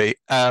Watson debate.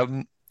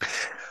 I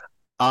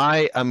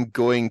am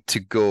going to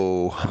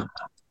go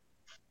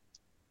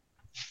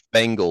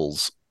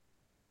Bengals,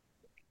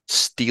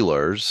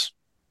 Steelers,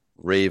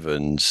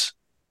 Ravens,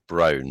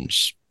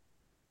 Browns,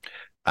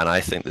 and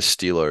I think the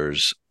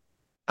Steelers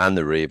and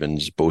the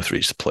Ravens both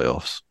reach the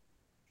playoffs.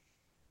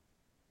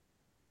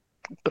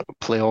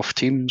 Playoff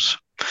teams.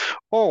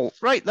 Oh,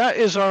 right. That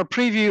is our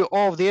preview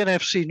of the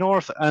NFC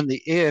North and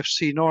the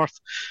AFC North.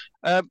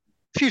 A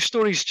few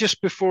stories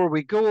just before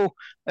we go.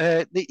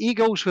 The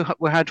Eagles, we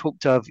had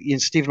hoped to have Ian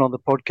Stephen on the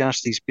podcast.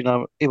 He's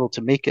been able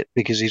to make it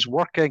because he's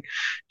working.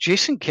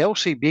 Jason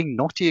Kelsey being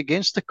naughty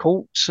against the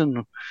Colts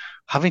and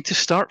having to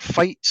start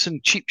fights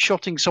and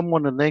cheap-shotting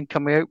someone and then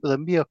coming out with a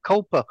mea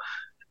culpa.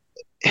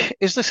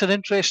 Is this an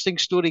interesting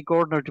story,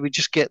 Gordon, or do we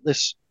just get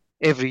this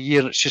every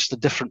year? It's just a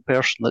different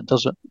person that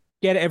does it.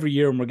 Get it every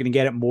year, and we're going to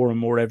get it more and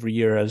more every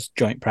year as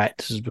joint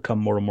practices become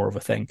more and more of a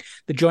thing.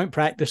 The joint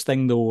practice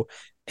thing, though,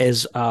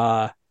 is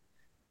a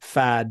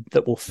fad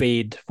that will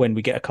fade when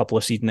we get a couple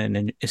of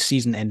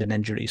season-ending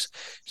injuries.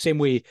 Same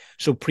way,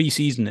 so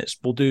pre-season,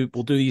 we'll do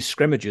these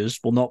scrimmages.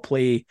 We'll not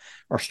play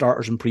our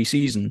starters in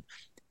pre-season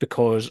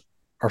because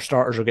our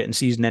starters are getting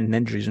season-ending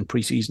injuries in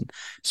pre-season.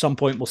 At some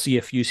point, we'll see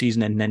a few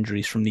season-ending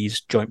injuries from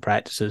these joint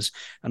practices,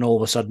 and all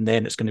of a sudden,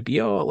 then it's going to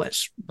be,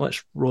 let's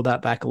roll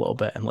that back a little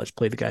bit and let's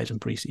play the guys in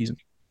pre-season.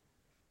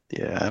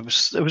 Yeah,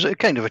 it was a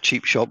kind of a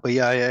cheap shot, but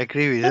yeah, I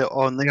agree with you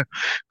on there.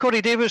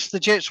 Corey Davis,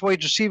 the Jets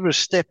wide receiver, is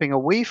stepping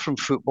away from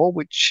football,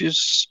 which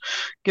is,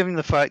 given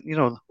the fact,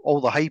 all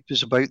the hype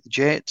is about the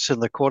Jets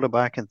and the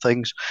quarterback and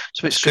things.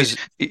 So it's because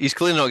he's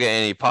clearly not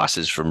getting any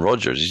passes from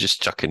Rodgers. He's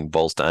just chucking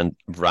balls to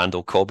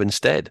Randall Cobb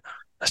instead.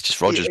 That's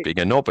just Rodgers being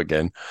a knob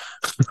again.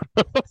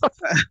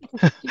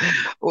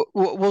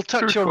 We'll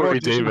touch on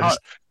Rodgers.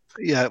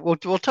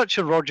 We'll touch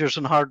on Rodgers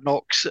and Hard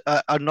Knocks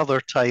another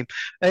time.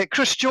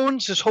 Chris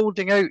Jones is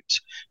holding out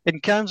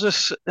in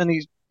Kansas, and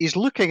he's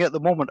looking at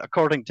the moment,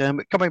 according to him,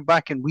 at coming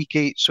back in week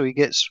 8, so he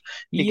gets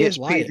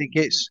paid, he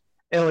gets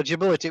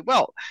eligibility.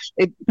 Well,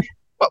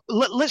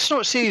 let's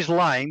not say he's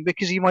lying,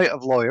 because he might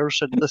have lawyers,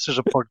 and this is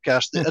a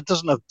podcast that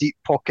doesn't have deep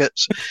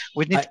pockets.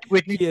 We need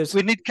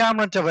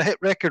Cameron to have a hit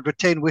record with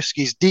 10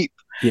 whiskies deep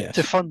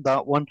to fund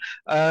that one.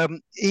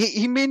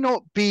 He may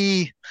not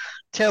be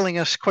telling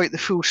us quite the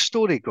full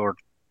story,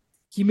 Gordon.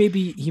 He may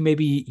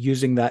be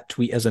using that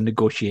tweet as a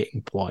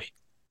negotiating ploy.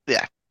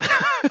 Yeah.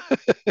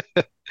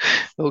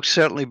 It'll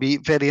certainly be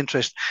very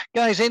interesting.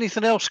 Guys,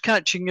 anything else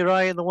catching your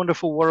eye in the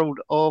wonderful world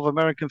of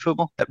American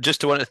football?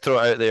 Just want to throw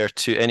it out there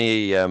to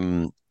any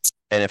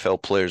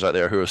NFL players out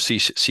there who are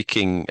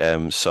seeking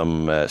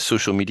some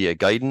social media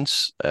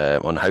guidance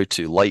on how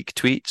to like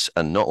tweets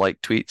and not like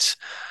tweets,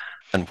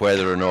 and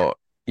whether or not,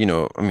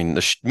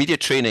 the media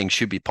training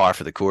should be par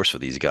for the course for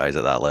these guys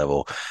at that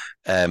level.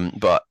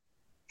 But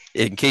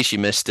in case you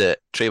missed it,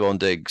 Trayvon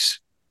Diggs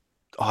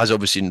has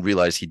obviously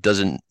realized he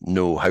doesn't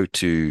know how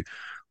to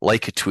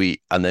like a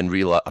tweet and then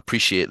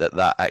appreciate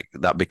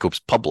that becomes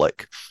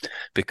public,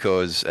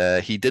 because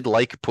he did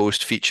like a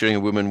post featuring a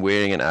woman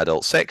wearing an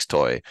adult sex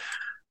toy.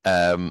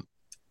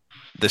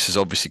 This is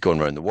obviously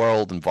going around the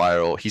world and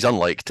viral. He's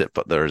unliked it,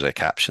 but there's a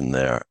caption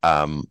there.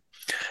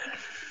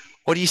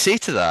 What do you say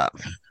to that?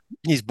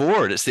 He's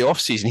bored. It's the off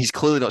season. He's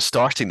clearly not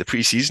starting the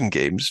preseason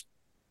games.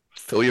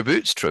 Fill your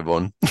boots,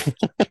 Trayvon.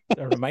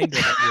 A reminder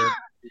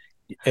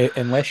that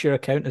unless your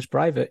account is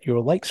private,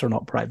 your likes are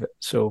not private.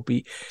 So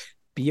be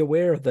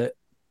aware that,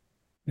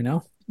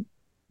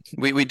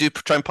 We do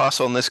try and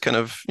pass on this kind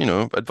of,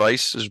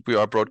 advice, as we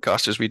are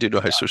broadcasters. We do know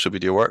how social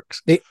media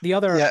works. The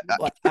other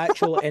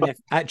actual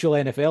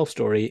NFL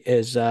story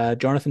is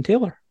Jonathan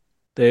Taylor.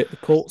 The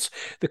Colts.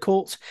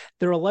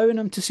 They're allowing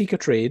him to seek a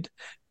trade,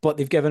 but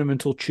they've given him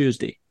until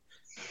Tuesday.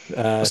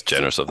 That's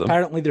generous of them.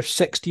 Apparently, there's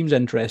 6 teams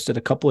interested.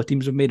 A couple of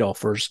teams have made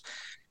offers.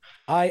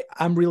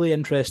 I'm really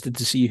interested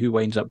to see who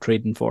winds up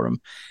trading for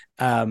him,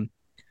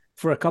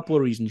 for a couple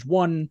of reasons.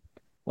 One,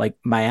 like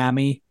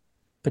Miami,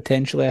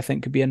 potentially, I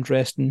think could be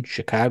interesting.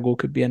 Chicago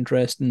could be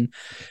interesting.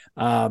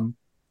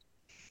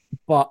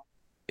 But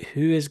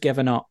who is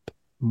giving up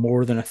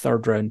more than a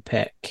 3rd round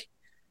pick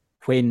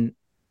when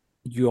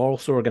you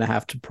also are going to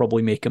have to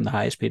probably make him the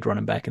highest paid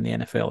running back in the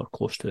NFL or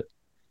close to it?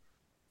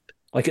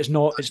 Like, it's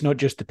not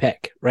just the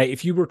pick, right?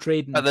 If you were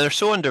trading... They're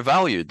so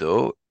undervalued,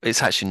 though.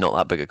 It's actually not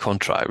that big a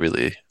contract,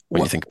 really,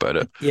 when you think about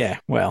it. Yeah,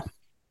 well,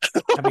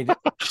 I mean,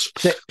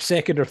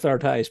 second or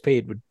third highest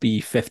paid would be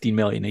 $15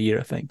 million a year,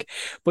 I think.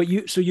 But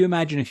you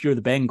imagine if you're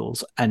the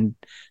Bengals and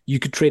you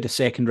could trade a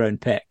 2nd round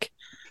pick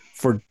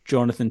for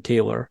Jonathan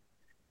Taylor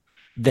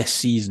this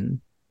season,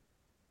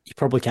 you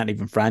probably can't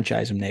even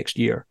franchise him next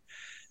year.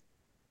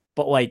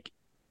 But like,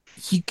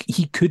 he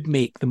could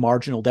make the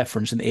marginal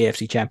difference in the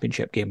AFC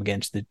Championship game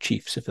against the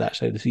Chiefs if that's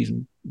how the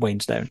season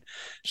winds down.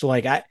 So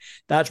like,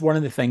 that's one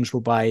of the things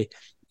whereby,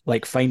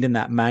 like, finding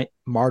that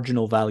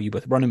marginal value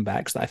with running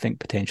backs that I think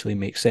potentially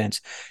makes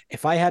sense.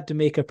 If I had to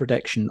make a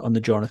prediction on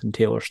the Jonathan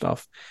Taylor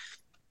stuff,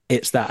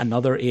 it's that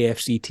another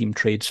AFC team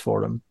trades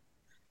for him,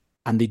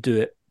 and they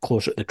do it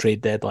closer to the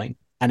trade deadline.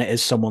 And it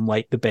is someone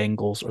like the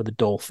Bengals or the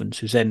Dolphins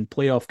who's in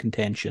playoff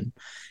contention,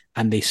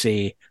 and they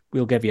say,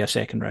 we'll give you a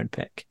 2nd round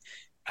pick.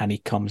 And he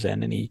comes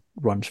in and he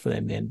runs for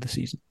them at the end of the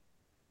season.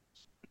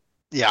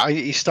 Yeah,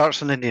 he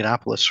starts in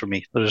Indianapolis for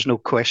me. There is no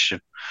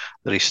question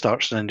that he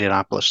starts in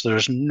Indianapolis. There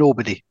is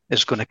nobody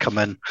is going to come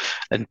in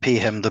and pay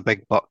him the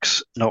big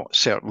bucks, not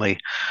certainly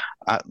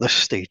at this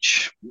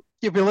stage.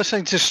 You'll be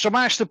listening to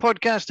Stramash, the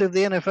podcast of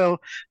the NFL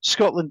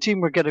Scotland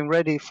team. We're getting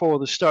ready for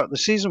the start of the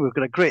season. We've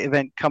got a great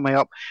event coming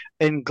up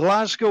in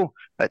Glasgow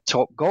at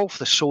Top Golf.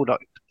 The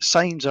sold-out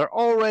signs are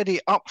already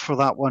up for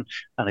that one.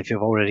 And if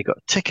you've already got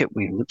a ticket,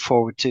 we look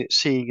forward to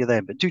seeing you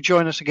then. But do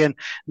join us again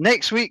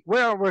next week,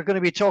 where we're going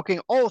to be talking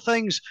all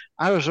things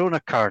Arizona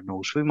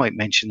Cardinals. We might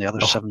mention the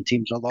other 7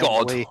 teams along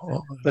the way,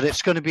 but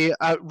it's going to be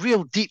a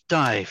real deep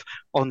dive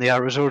on the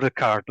Arizona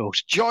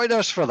Cardinals. Join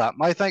us for that.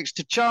 My thanks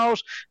to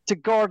Charles, to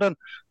Gordon,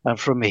 and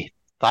from me.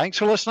 Thanks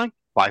for listening.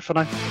 Bye for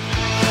now.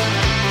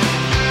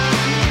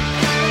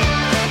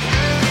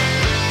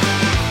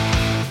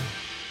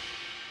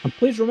 And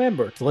please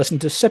remember to listen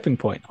to Sipping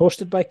Point,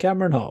 hosted by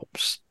Cameron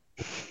Hobbs.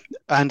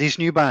 And his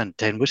new band,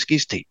 10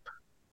 Whiskies Deep.